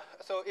that,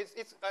 so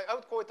I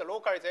would call it the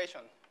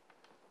localization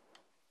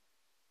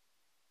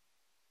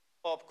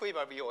of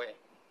Quiver BOA.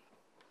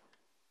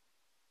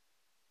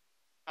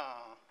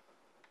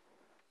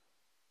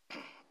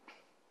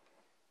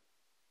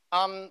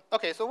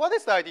 Okay, so what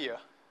is the idea?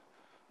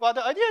 Well,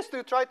 the idea is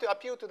to try to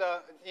appeal to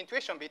the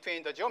intuition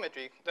between the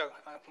geometry, the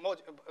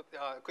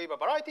Quiver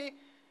variety,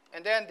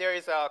 and then there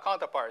is a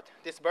counterpart,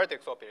 this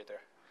vertex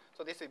operator.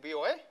 So this is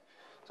BOA.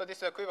 So this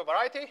is a Quiver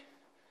variety.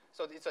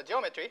 So it's a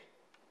geometry.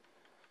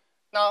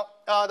 Now,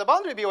 the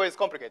boundary BOA is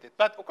complicated.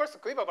 But of course, the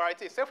Quiver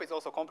variety itself is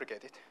also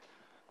complicated.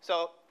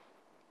 So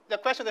the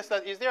question is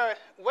that, is there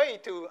a way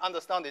to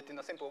understand it in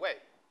a simple way?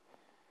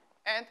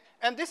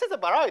 And this is a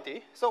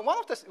variety. So one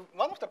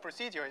of the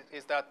procedures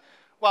is that,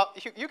 well,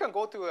 you can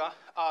go to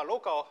a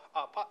local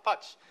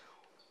patch.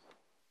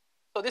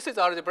 So this is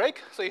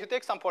algebraic. So if you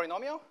take some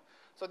polynomial,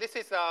 so this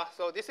is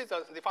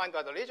defined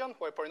by the region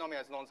where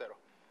polynomial is non-zero.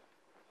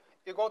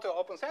 You go to an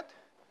open set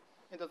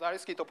in the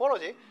Zariski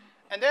topology,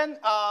 and then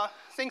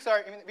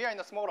we are in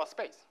a smaller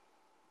space.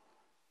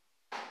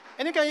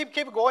 And you can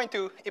keep going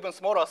to even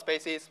smaller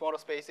spaces,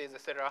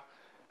 etc.,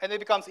 and it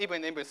becomes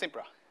even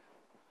simpler.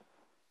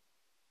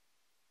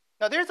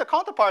 Now, there is a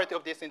counterpart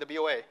of this in the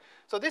BOA.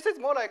 So this is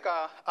more like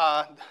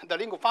the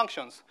ring of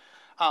functions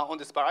on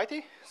this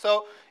variety.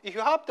 So if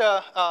you have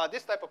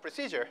this type of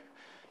procedure,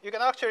 you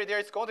can actually, there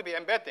is going to be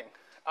embedding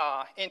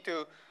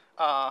into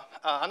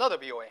another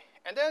BOA.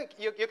 And then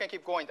you can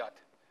keep going that.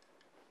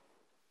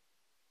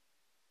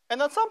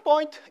 And at some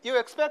point, you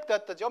expect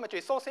that the geometry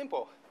is so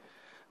simple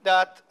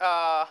that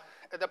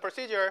the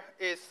procedure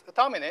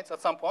terminates at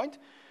some point,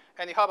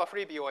 and you have a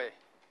free BOA.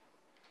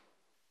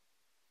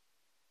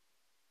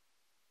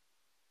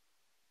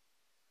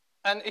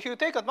 And if you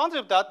take advantage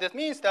of that, that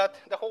means that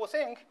the whole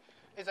thing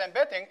is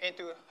embedding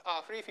into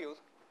free field.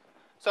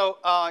 So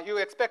you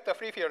expect the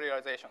free field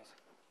realizations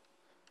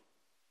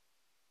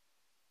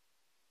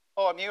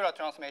or Miura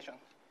transformation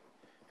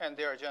and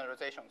their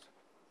generalizations.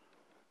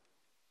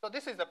 So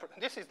this is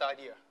the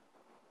idea.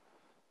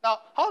 Now,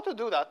 how to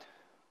do that?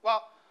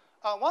 Well,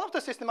 one of the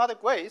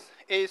systematic ways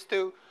is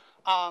to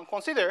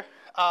consider.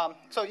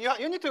 So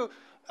you need to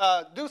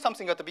do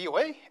something at the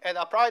BOA and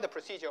apply the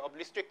procedure of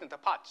restricting the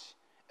patch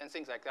and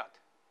things like that.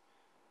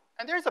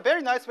 And there's a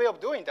very nice way of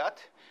doing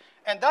that,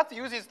 and that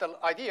uses the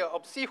idea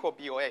of C4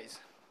 BOAs.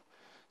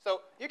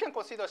 So you can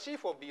consider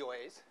C4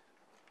 BOAs.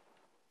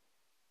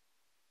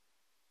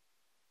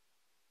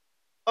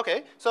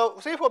 Okay, so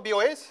C4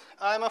 BOAs,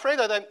 I'm afraid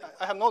that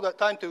I have no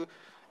time to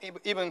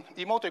even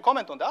remotely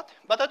comment on that,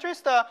 but at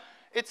least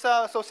it's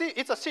a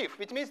sheaf,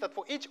 which means that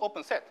for each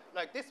open set,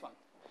 like this one,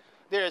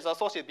 there is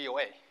associated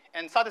BOA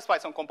and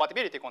satisfies some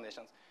compatibility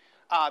conditions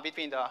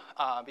between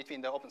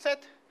the open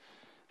set.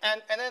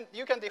 And then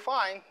you can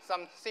define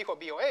some C4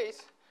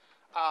 BOAs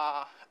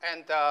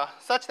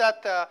such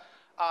that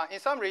in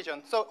some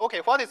region, so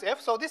okay, what is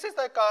F? So this is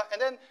like,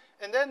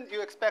 and then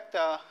you expect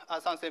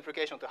some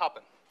simplification to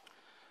happen.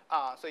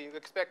 So you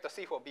expect a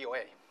C4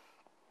 BOA.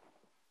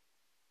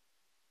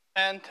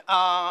 And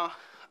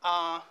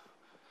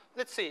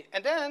let's see.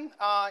 And then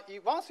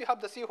once you have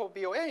the C4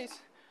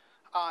 BOAs,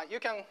 you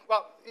can,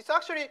 well,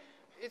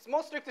 it's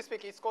most strictly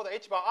speaking, it's called the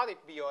H-bar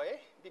addict BOA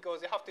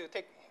because you have to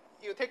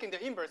you're taking the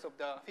inverse of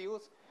the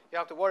fields. You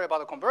have to worry about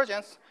the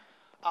convergence,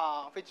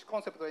 which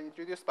concept was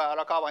introduced by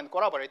Arakawa and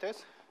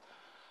collaborators.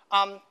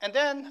 And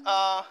then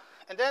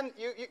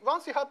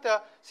once you have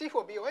the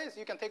C4 BOAs,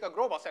 you can take a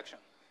global section.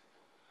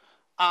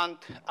 And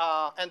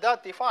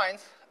that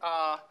defines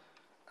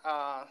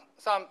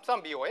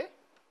some BOA.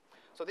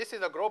 So this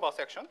is a global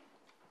section.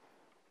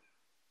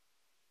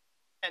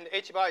 And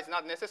H-bar is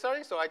not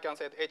necessary, so I can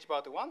set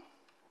H-bar to 1.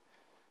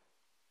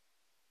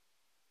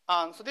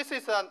 So this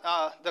is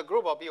the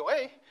global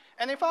BOA.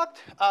 And in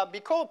fact,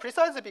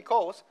 precisely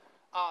because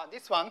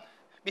this one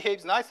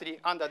behaves nicely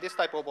under this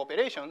type of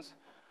operations,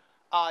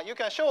 you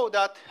can show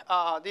that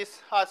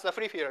this has a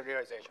free field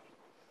realization.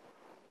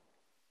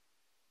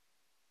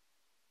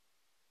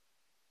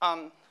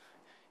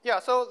 Yeah,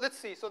 so let's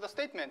see. So the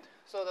statement.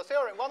 So the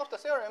theorem, one of the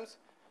theorems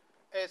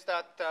is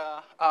that,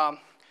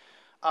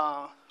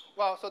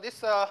 well, so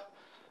this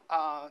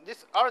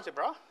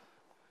algebra,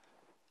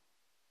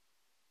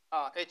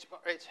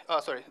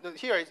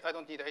 here I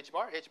don't need the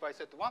H-bar. H-bar is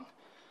set to 1.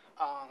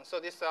 So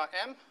this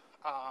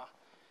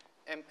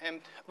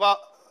well,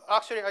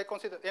 actually I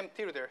consider M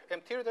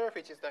tilde,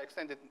 which is the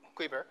extended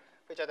quiver,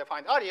 which I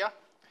defined earlier.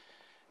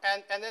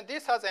 And then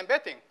this has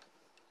embedding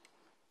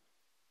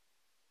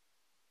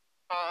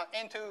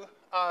into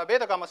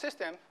beta gamma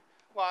system.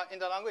 Well, in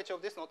the language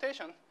of this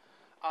notation,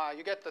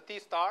 you get the T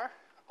star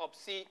of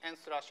C n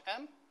slash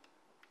M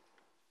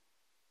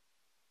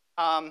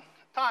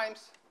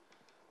times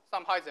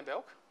some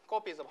Heisenberg,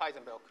 copies of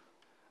Heisenberg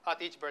at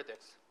each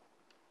vertex.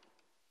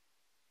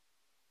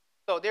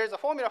 So there's a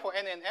formula for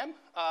n and m,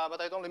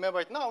 but I don't remember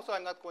it now, so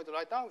I'm not going to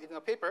write down it in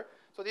a paper.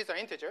 So these are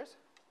integers.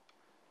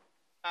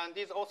 And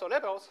these are also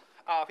levels,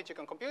 which you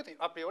can compute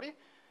a priori.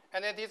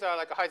 And then these are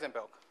like a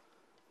Heisenberg.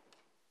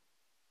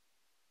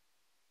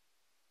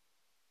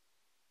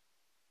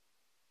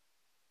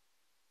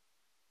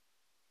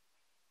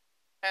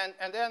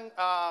 And then,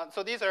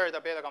 so these are the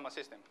beta gamma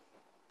system.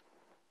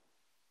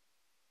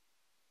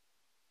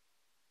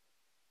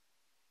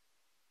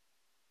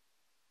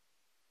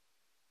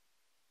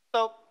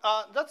 So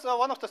that's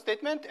one of the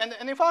statements. And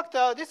in fact,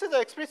 this is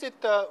an explicit,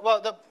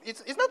 well,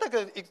 it's not like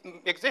an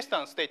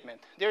existence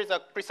statement. There is a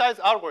precise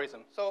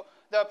algorithm. So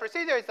the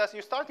procedure is that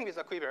you're starting with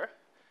a quiver.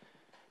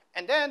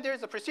 And then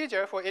there's a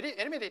procedure for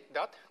eliminating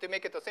that to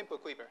make it a simple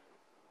quiver.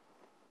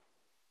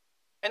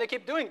 And they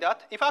keep doing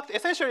that. In fact,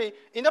 essentially,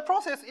 in the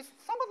process, it's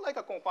somewhat like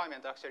a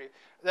confinement, actually,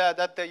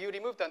 that you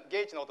remove the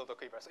gauge node of the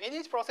quiver. So in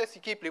each process, you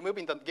keep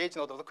removing the gauge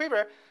node of the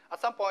quiver. At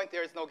some point,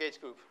 there is no gauge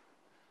groove.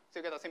 So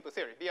you get a simple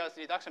theory. BRC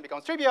reduction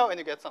becomes trivial, and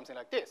you get something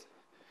like this.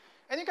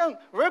 And you can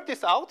work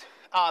this out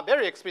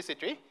very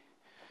explicitly.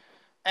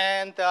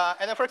 And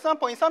then, for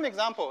example, in some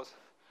examples,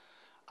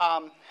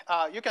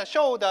 you can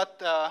show that,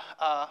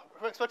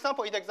 for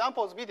example, in the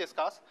examples we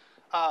discussed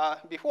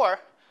before,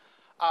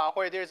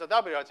 where there is a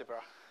double algebra,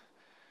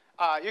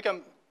 you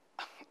can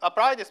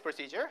apply this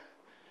procedure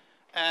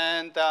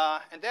and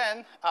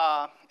then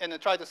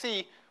try to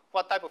see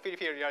what type of field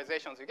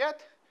realizations you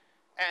get.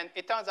 And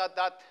it turns out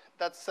that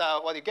that's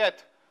what you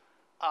get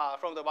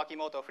from the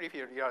Makimoto free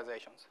field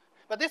realizations.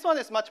 But this one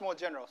is much more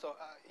general. So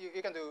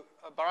you can do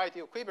a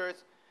variety of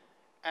quivers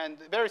and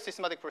very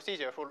systematic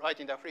procedure for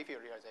writing the free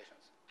field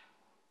realizations.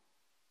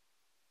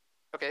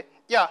 Okay,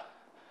 yeah.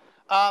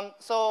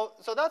 So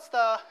that's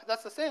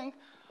the thing.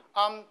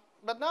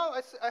 But now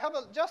I have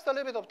just a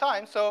little bit of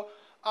time, so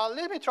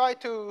let me try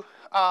to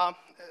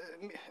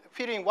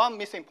fill in one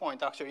missing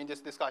point, actually, in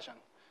this discussion.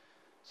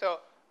 So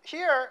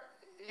here,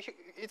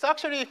 it's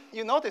actually,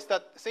 you notice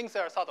that things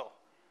are subtle.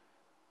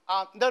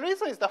 The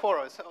reason is the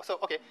following. So,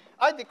 okay,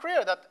 I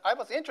declared that I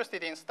was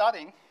interested in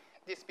studying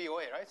this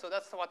BOA, right? So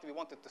that's what we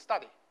wanted to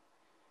study.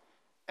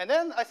 And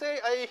then I say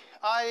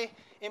I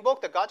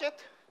invoke the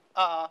gadget.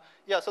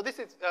 Yeah, so this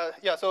is,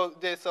 yeah, so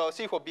there's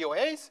C4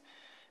 BOAs.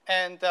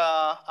 And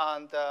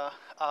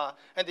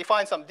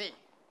define some D.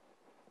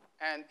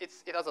 And it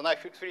has a nice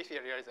free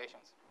field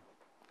realizations.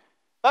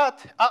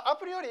 But a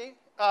priori,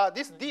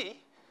 this D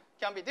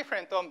can be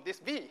different from this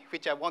B,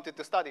 which I wanted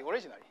to study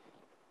originally.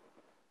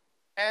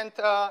 And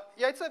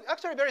yeah, it's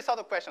actually a very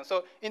subtle question.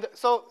 So,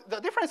 so the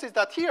difference is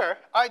that here,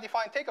 I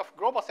take a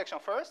global section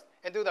first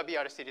and do the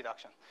BRC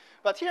reduction.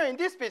 But here in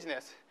this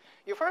business,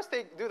 you first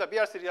do the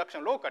BRC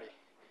reduction locally,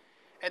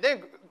 and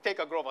then take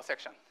a global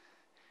section.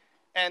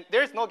 And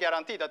there is no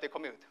guarantee that they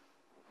commute.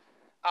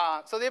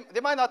 So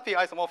they might not be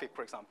isomorphic,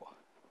 for example.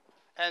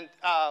 And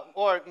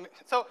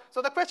so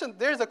the question,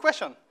 there is a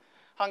question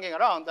hanging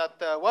around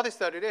that what is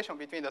the relation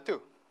between the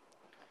two?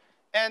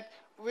 And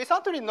we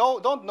certainly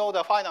don't know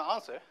the final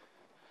answer.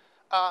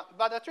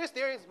 But at least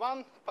there is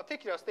one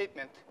particular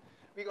statement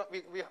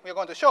we're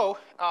going to show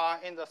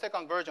in the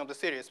second version of the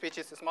series, which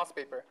is this math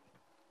paper.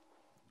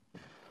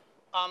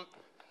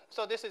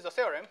 So this is a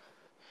theorem.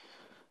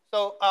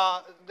 So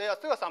there are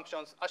two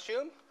assumptions.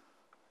 Assume,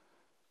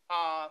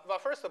 well,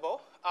 first of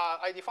all,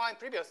 I defined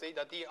previously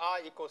that di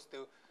equals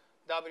to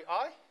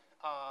wi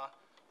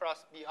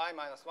plus bi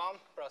minus 1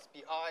 plus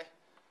bi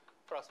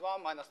plus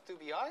 1 minus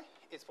 2bi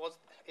is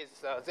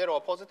 0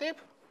 or positive.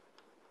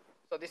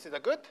 So this is a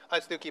good. I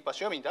still keep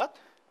assuming that.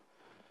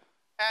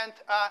 And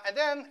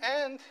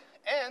then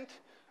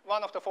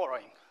one of the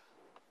following.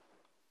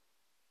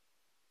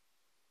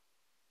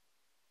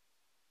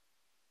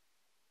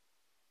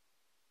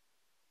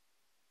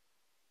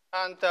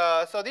 And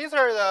so these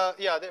are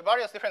the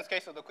various different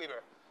cases of the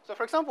quiver. So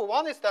for example,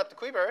 one is that the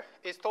quiver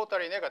is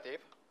totally negative.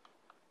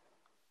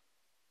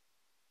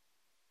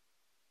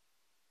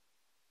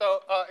 So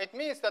it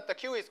means that the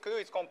Q is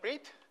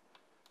complete.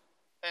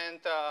 And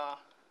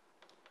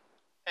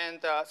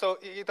so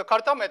the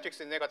Cartan matrix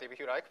is negative, if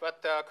you like,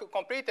 but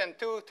complete and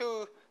two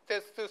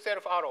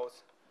self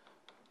arrows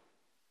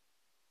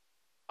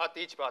at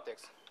each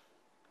vertex.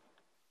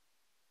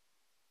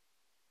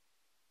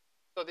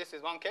 So this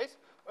is one case.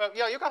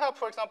 Yeah, you can have,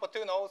 for example,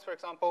 2 nodes, for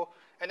example,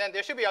 and then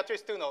there should be at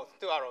least 2 nodes,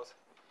 2 arrows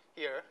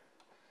here.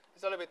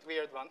 It's a little bit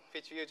weird one,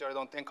 which you usually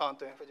don't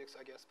encounter in physics,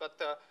 I guess.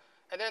 But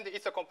and then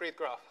it's a complete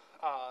graph,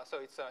 so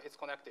it's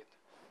connected,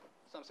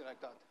 something like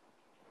that.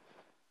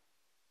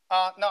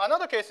 Now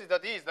another case is the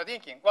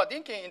dinking. Well,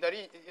 dinking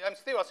I'm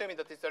still assuming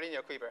that it's a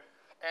linear quiver,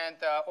 and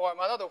or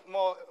another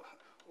more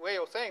way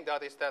of saying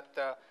that is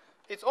that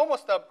it's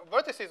almost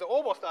vertices are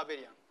almost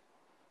abelian,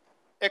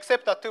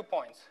 except at 2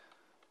 points.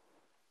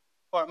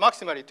 Or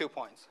maximally 2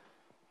 points.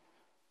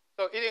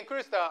 So it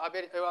includes the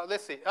ability, well,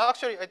 let's see.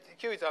 Actually,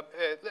 Q is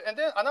and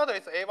then another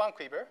is A1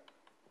 quiver.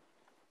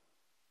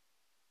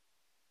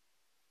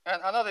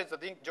 And another is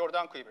the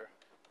Jordan quiver.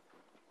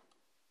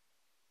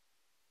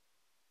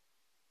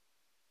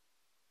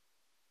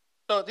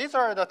 So these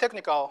are the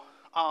technical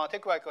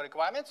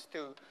requirements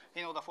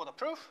in order for the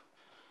proof.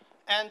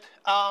 And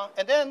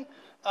then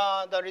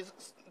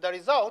the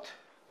result,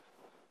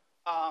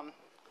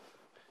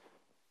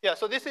 yeah,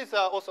 so this is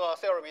also a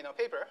theorem in a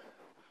paper.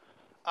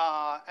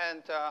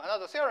 And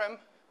another theorem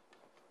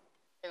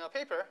in a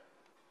paper,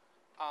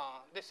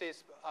 this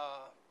is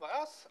by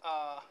us,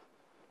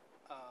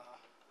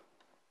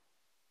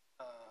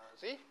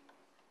 Z,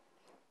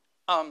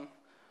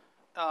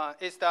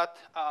 is that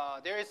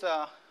there is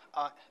a,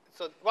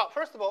 so well,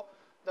 first of all,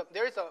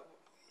 there is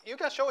you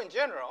can show in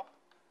general,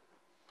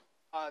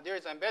 there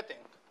is embedding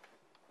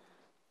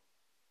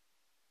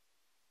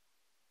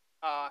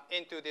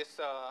into this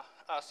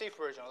CIF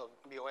version of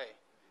BOA,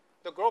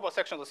 the global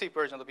section of the CIF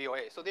version of the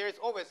BOA. So there is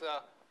always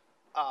a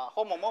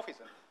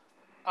homomorphism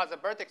as a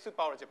vertex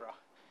superalgebra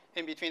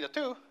in between the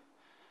two.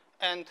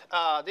 And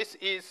this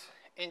is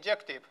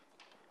injective.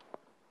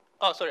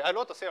 Oh, sorry, I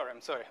wrote the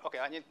theorem. Sorry. OK,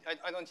 I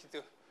don't need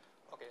to.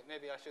 OK,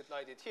 maybe I should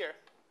write it here.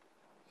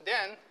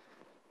 Then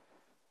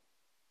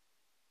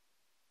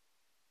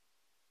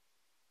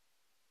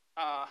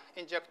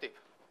injective.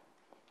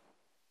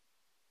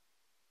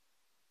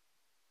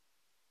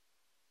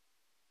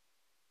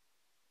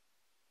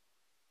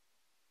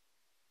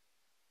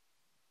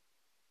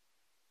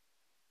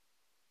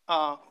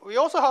 We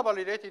also have a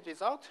related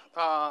result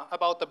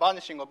about the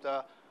vanishing of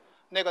the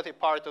negative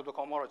part of the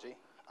cohomology.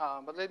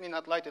 But let me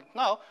not write it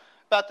now.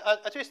 But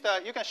at least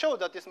you can show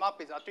that this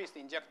map is at least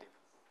injective.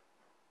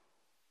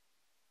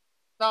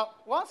 Now,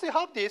 once you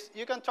have this,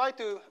 you can try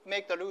to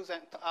make the loose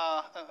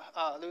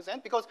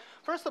end. Because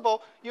first of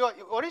all,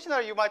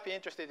 originally you might be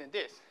interested in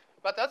this.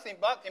 But that's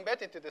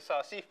embedded into this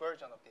CIF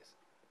version of this,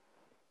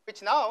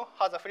 which now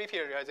has a free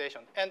field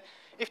realization. And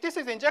if this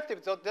is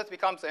injective, so this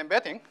becomes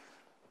embedding.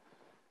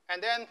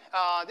 And then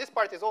this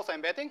part is also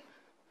embedding.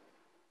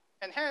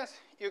 And hence,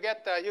 you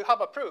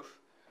have a proof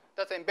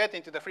that's embedded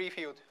into the free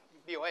field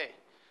BOA.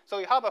 So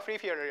you have a free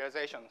field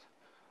realization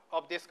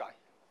of this guy.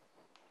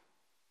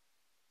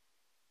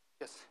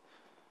 Yes.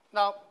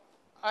 Now,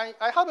 I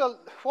have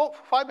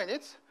 5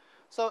 minutes.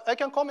 So I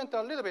can comment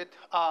a little bit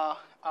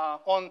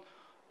on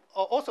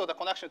also the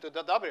connection to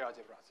the W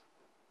algebras.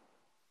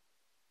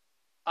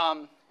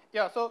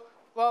 Yeah, so,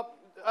 well,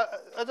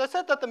 as I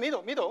said at the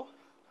middle,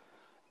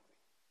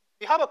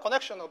 we have a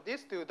connection of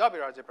these two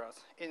W algebras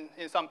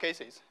in some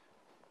cases.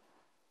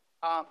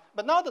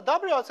 But now the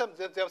W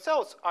algebras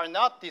themselves are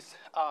not these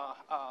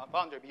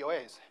boundary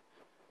BOAs.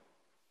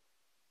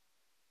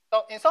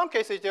 So in some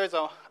cases, there's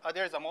a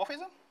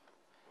morphism.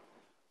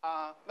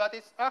 But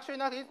it's actually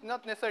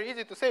not necessarily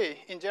easy to say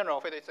in general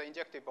whether it's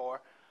injective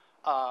or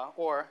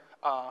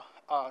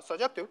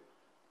surjective.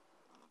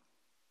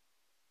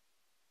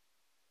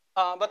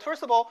 But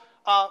first of all,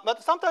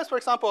 but sometimes, for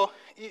example,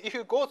 if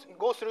you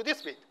go through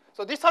this bit,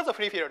 so this has a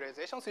free field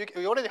realization, so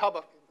you already have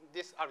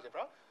this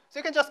algebra. So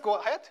you can just go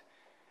ahead,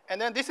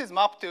 and then this is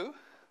mapped to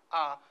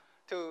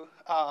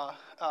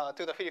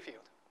the free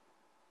field.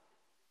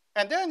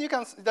 And then you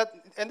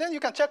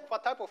can check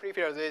what type of free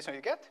field realization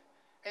you get.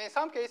 And in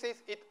some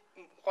cases, it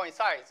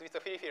coincides with the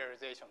free field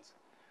realizations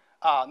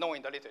known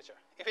in the literature.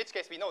 In which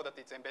case, we know that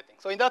it's embedding.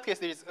 So in that case,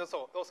 there is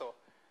also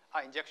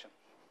injection.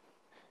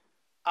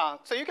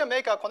 So you can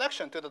make a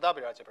connection to the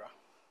W algebra.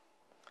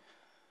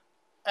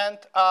 And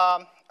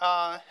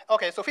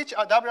OK, so which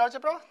W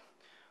algebra?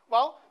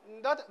 Well,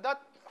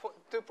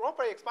 to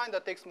properly explain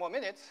that takes more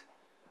minutes.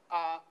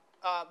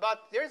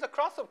 But there is a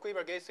class of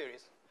Quiver gauge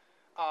series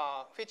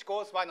which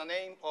goes by the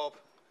name of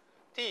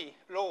T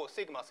rho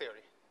sigma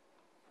theory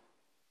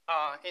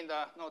in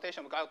the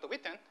notation of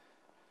Gauss-Witten.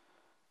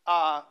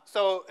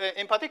 So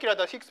in particular,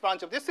 the Higgs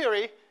branch of this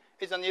theory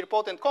is an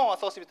nilpotent cone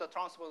associated with the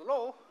transpose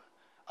rho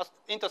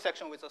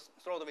intersection with the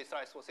Slodovitz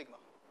size for sigma.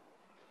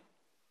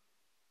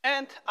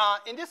 And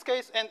in this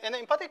case, and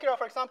in particular,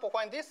 for example,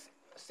 when this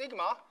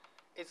sigma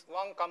is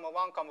 1, 1,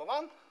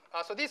 1,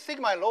 so these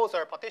sigma and rhos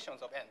are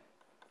partitions of n.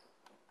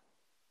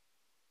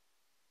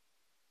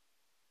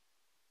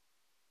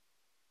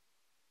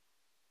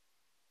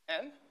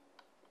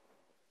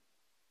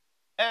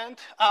 And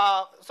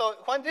so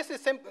when this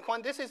is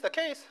the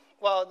case,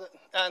 well,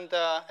 and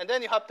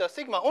then you have the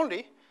sigma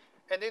only,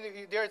 and then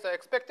there is an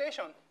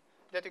expectation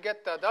that you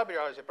get the W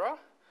algebra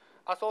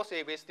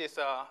associated with this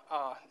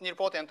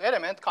nilpotent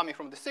element coming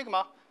from the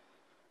sigma,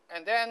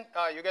 and then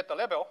you get the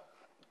level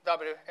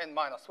Wn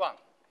minus 1.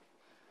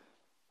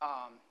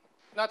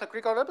 Not a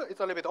critical level, it's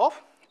a little bit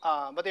off,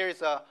 but there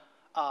is a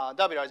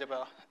W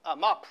algebra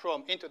map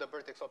into the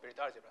vertex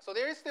operator algebra. So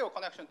there is still a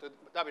connection to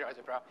W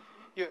algebra.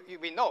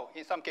 We know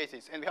in some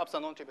cases, and we have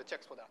some non-trivial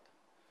checks for that.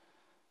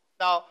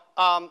 Now,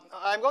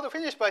 I'm going to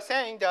finish by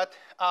saying that,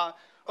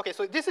 OK,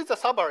 so this is a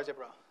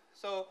subalgebra.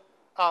 So,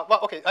 well,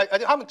 OK, I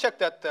haven't checked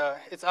that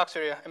it's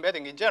actually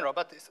embedding in general,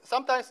 but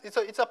sometimes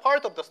it's a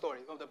part of the story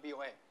of the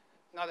BOA,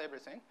 not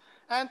everything.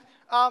 And,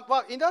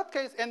 well, in that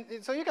case, and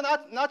so you can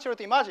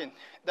naturally imagine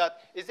that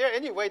is there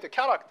any way to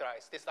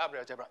characterize this W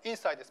algebra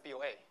inside this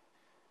BOA?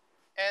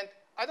 And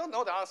I don't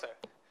know the answer.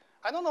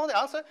 I don't know the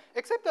answer,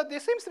 except that there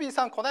seems to be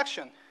some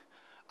connection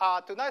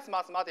to nice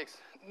mathematics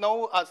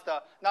known as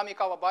the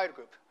Namikawa-Weil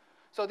group.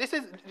 So this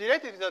is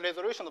related to the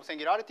resolution of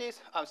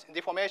singularities,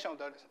 deformation of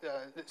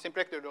the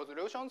symplectic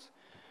resolutions.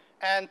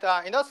 And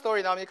in that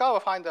story,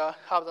 Namikawa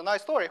has a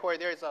nice story where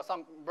there is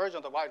some version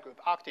of the Weil group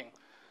acting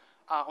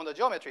on the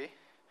geometry.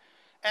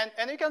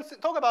 And you can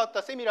talk about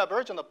the similar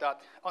version of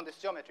that on this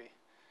geometry.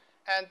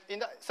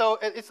 And so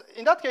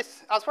in that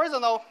case, as far as I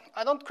know,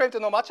 I don't claim to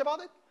know much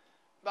about it.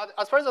 But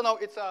as far as I know,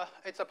 it's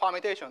a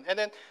permutation. And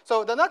then,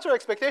 so the natural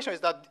expectation is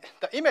that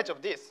the image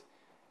of this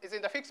is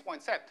in the fixed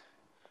point set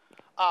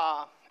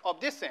of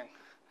this thing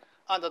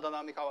under the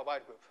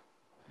Namikawa-Weil group.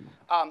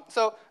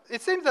 So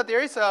it seems that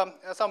there is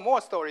some more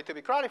story to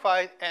be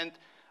clarified. And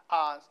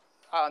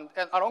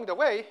along the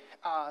way,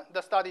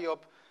 the study of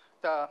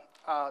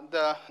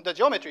the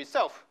geometry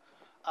itself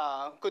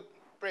could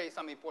play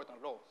some important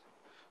roles.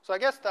 So I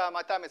guess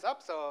my time is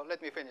up, so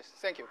let me finish.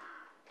 Thank you.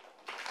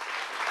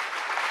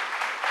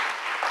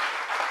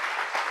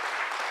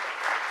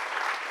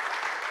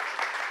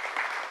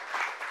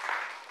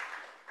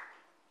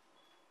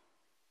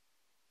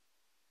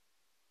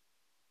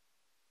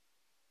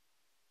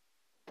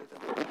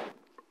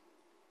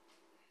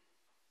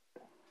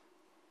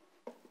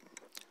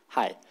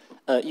 Hi.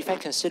 If I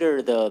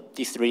consider the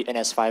D3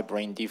 NS5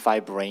 brane,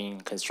 D5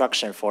 brane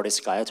construction for this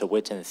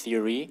Gauss-Witten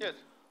theory, yes.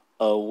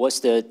 What's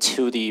the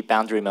 2D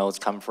boundary modes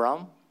come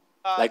from?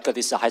 Like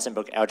this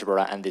Heisenberg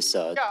algebra and this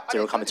zero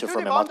commutative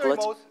Fermi multiplet?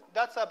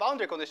 That's a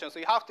boundary condition, so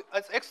you have to,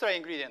 it's extra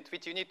ingredient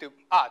which you need to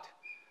add.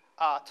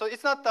 So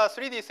it's not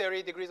 3D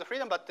theory degrees of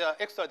freedom, but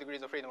extra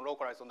degrees of freedom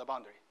localized on the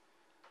boundary.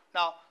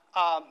 Now,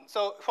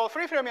 so for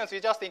free fermions,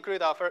 you just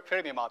include a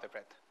Fermi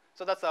multiplet.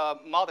 So that's a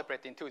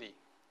multiplet in 2D,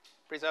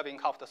 preserving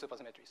half the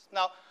supersymmetries.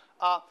 Now,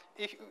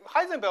 if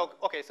Heisenberg,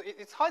 OK, so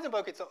it's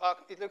Heisenberg,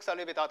 it looks a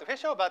little bit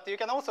artificial, but you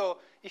can also,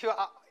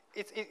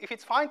 if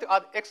it's fine to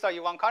add extra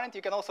U1 current,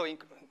 you can also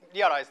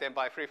realize them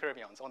by free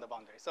fermions on the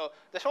boundary. So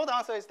the short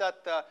answer is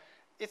that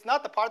it's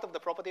not a part of the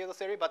property of the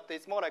theory, but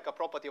it's more like a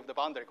property of the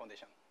boundary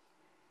condition.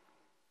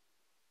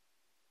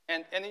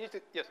 And you need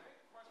to, yes?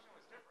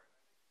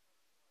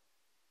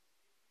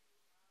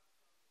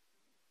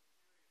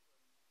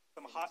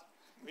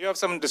 If you have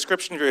some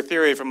description of your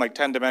theory from like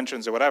 10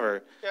 dimensions or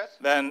whatever, yes.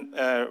 Then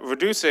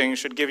reducing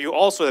should give you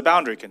also the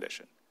boundary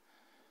condition.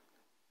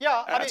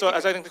 Yeah, I mean, so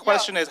I think the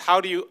question is, how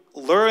do you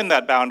learn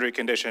that boundary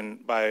condition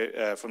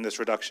from this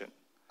reduction?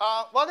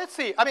 Well, let's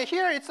see. I mean,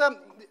 here it's,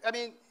 I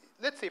mean,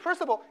 let's see.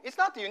 First of all, it's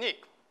not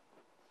unique.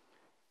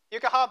 You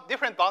can have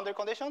different boundary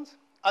conditions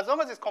as long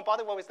as it's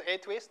compatible with the A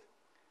twist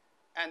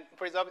and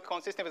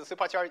consistent with the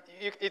supercharge,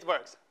 it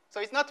works. So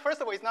it's not, first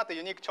of all, it's not a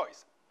unique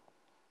choice.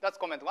 That's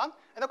comment one.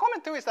 And the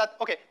comment two is that,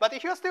 OK, but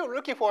if you're still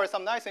looking for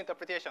some nice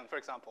interpretation, for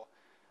example,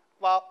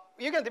 well,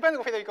 you can, depending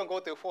on whether you can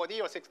go to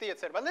 4D or 6D, et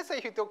cetera. But let's say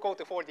you do go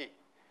to 4D.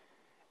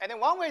 And then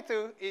one way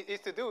is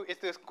to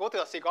go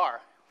to a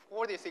cigar,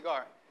 4D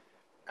cigar.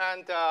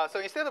 And so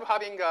instead of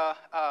having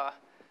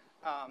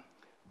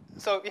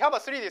so we have a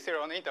 3D theory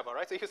on the interval,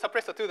 right? So if you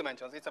suppress the 2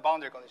 dimensions, it's a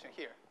boundary condition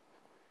here.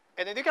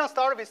 And then you can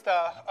start with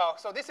the,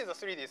 so this is a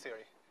 3D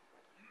theory.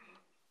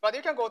 But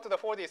you can go to the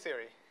 4D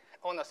theory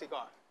on a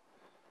cigar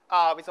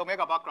with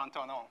omega background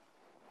turned on.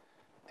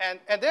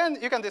 And then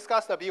you can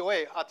discuss the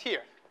BOA at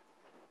here.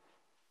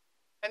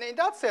 And in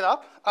that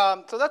setup,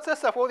 so that's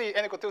just a 4D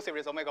n equal 2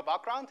 series omega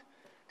background.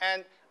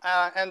 And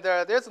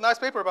there's a nice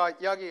paper by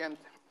Yagi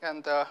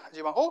and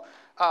Jiwan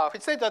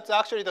which said that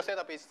actually the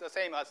setup is the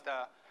same as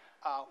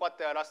what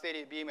the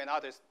Rasteri, Beam, and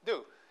others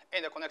do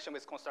in the connection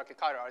with constructed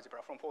chiral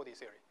algebra from 4D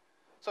theory.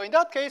 So in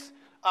that case,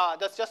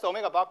 that's just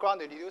omega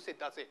background, and reduce it,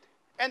 that's it.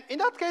 And in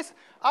that case,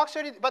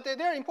 actually, but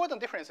there are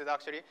important differences,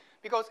 actually,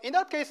 because in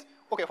that case,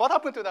 OK, what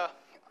happened to the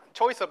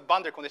choice of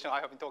boundary condition I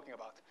have been talking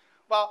about?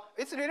 Well,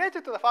 it's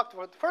related to the fact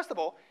that, first of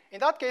all, in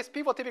that case,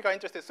 people typically are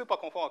interested in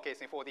superconformal case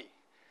in 4D.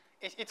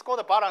 It's called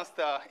a balanced,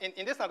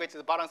 in this language, it's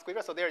a balanced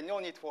quiver, so there is no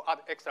need for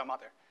extra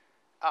matter.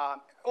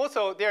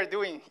 Also, they're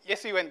doing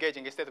SUN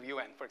gauging instead of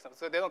UN, for example,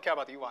 so they don't care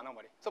about the UN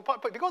normally. So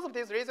because of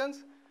these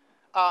reasons,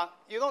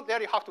 you don't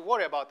really have to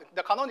worry about it.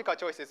 The canonical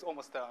choice is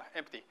almost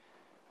empty.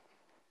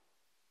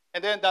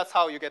 And then that's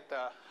how you get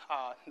the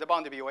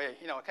boundary BOA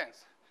in our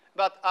case.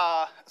 But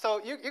so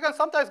you can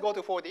sometimes go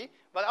to 4D,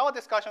 but our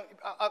discussion,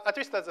 at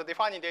least as the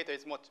defining data,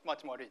 is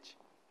much more rich.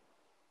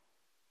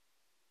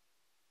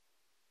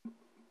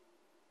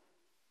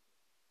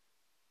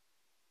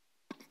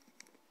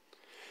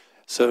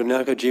 So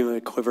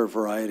Nakajima quiver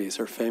varieties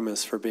are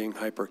famous for being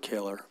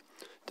hyperkähler.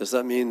 Does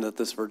that mean that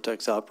this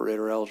vertex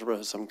operator algebra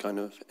is some kind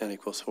of n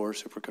equals 4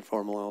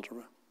 superconformal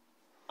algebra?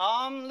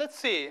 Let's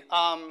see.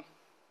 I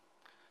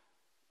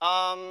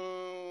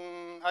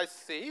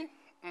see.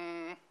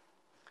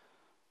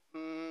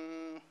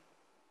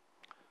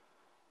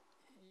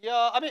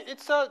 Yeah, I mean,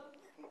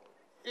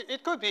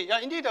 it could be. Yeah,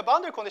 indeed, the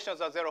boundary conditions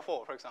are 0,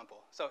 4, for example.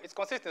 So it's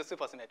consistent with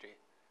supersymmetry.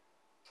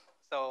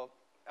 So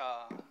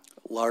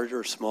large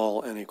or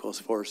small n equals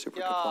 4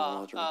 superconformal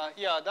algebra?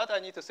 Yeah, that I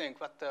need to think.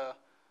 But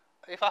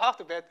if I have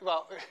to bet,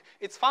 well,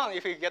 it's fun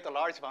if you get a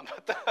large one,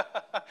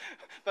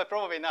 but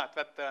probably not.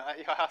 But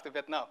if I have to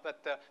bet now.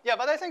 But yeah,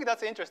 but I think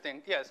that's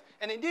interesting, yes.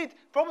 And indeed,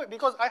 probably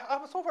because I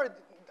have so far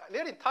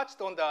really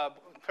touched on the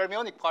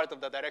fermionic part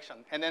of the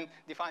direction and then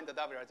defined the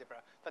double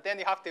algebra. But then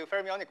you have to,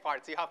 fermionic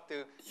parts, you have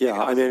to.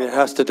 Yeah, I mean, it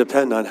has to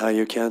depend on how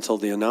you cancel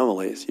the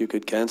anomalies. You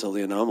could cancel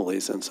the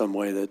anomalies in some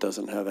way that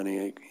doesn't have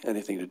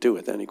anything to do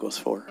with n equals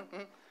 4.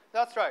 Mm-hmm.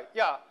 That's right,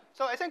 yeah.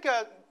 So I think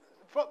the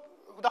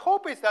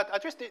hope is that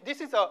at least this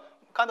is a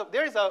kind of,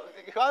 there is a,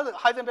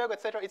 Heisenberg,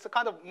 et cetera, it's a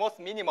kind of most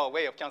minimal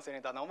way of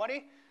canceling the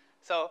anomaly.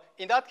 So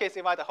in that case,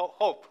 you might have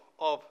hope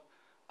of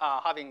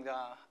having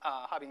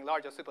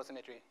larger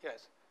supersymmetry,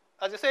 yes.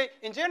 As you say,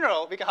 in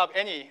general, we can have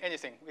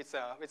anything with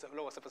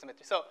lower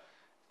supersymmetry. So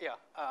yeah,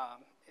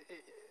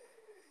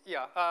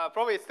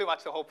 probably it's too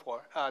much to hope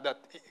for that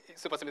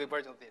supersymmetric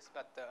version of this.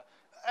 But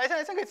I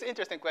think it's an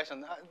interesting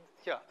question.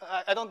 Yeah,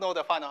 I don't know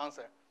the final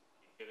answer.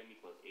 If you have n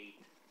equals 8,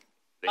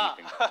 then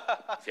you can,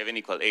 if you have n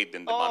equals 8,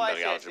 then the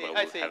boundary algebra will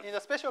have in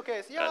the special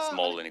case, yeah, a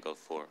small n equals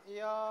 4.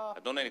 Yeah.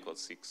 Don't n equals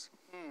 6.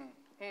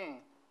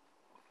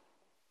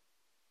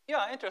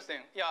 Yeah,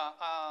 interesting. Yeah,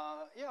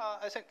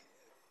 I think.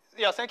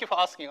 Yeah, thank you for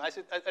asking. I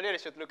really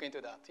should look into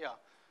that. Yeah,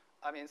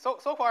 I mean,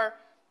 so far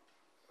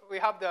we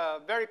have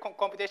the very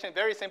computation,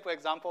 very simple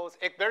examples,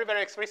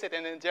 very explicit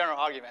and in general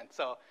argument.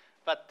 So,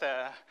 but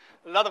a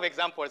lot of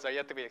examples are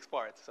yet to be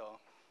explored. So,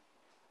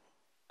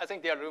 I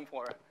think there's room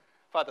for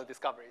further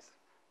discoveries.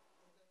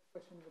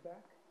 Question in the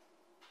back.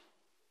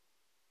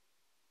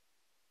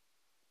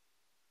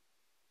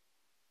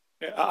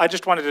 Yeah, I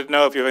just wanted to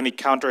know if you have any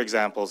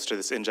counterexamples to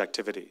this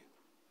injectivity.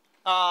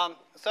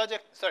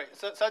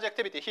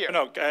 Subjectivity here.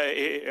 No,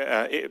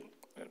 to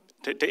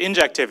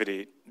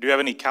injectivity, do you have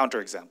any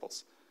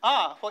counterexamples?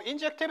 For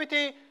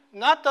injectivity,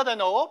 not that I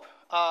know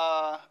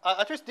of.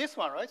 At least this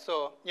one, right?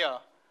 So yeah.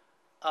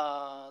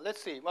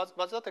 Let's see. Was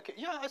that the case?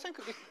 Yeah, I think.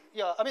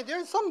 Yeah, I mean, there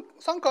is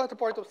some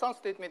counterpart of some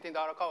statement in the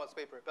Arakawa's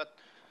paper, but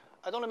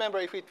I don't remember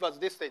if it was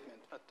this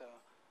statement. But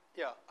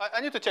yeah,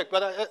 I need to check.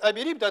 But I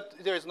believe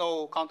that there is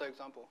no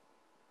counterexample.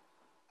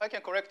 I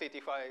can correct it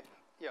if I.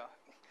 Yeah.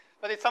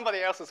 But it's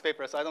somebody else's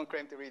paper, so I don't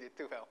claim to read it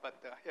too well. But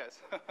yes.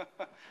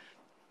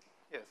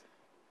 Yes.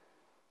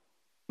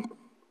 I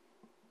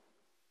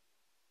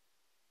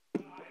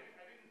didn't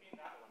mean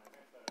that one. I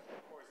meant the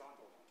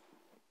horizontal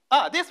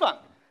one. This one.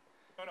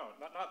 No,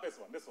 not this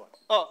one. This one.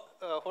 Oh,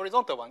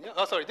 horizontal one. Yeah.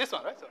 Oh, sorry, this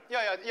one, right? So,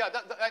 yeah.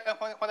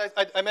 When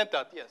I meant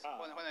that, yes.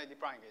 When I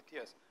defined it,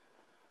 yes.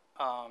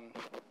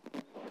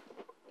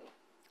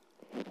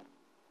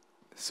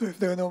 So if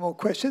there are no more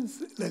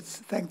questions, let's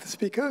thank the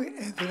speaker.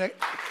 And the next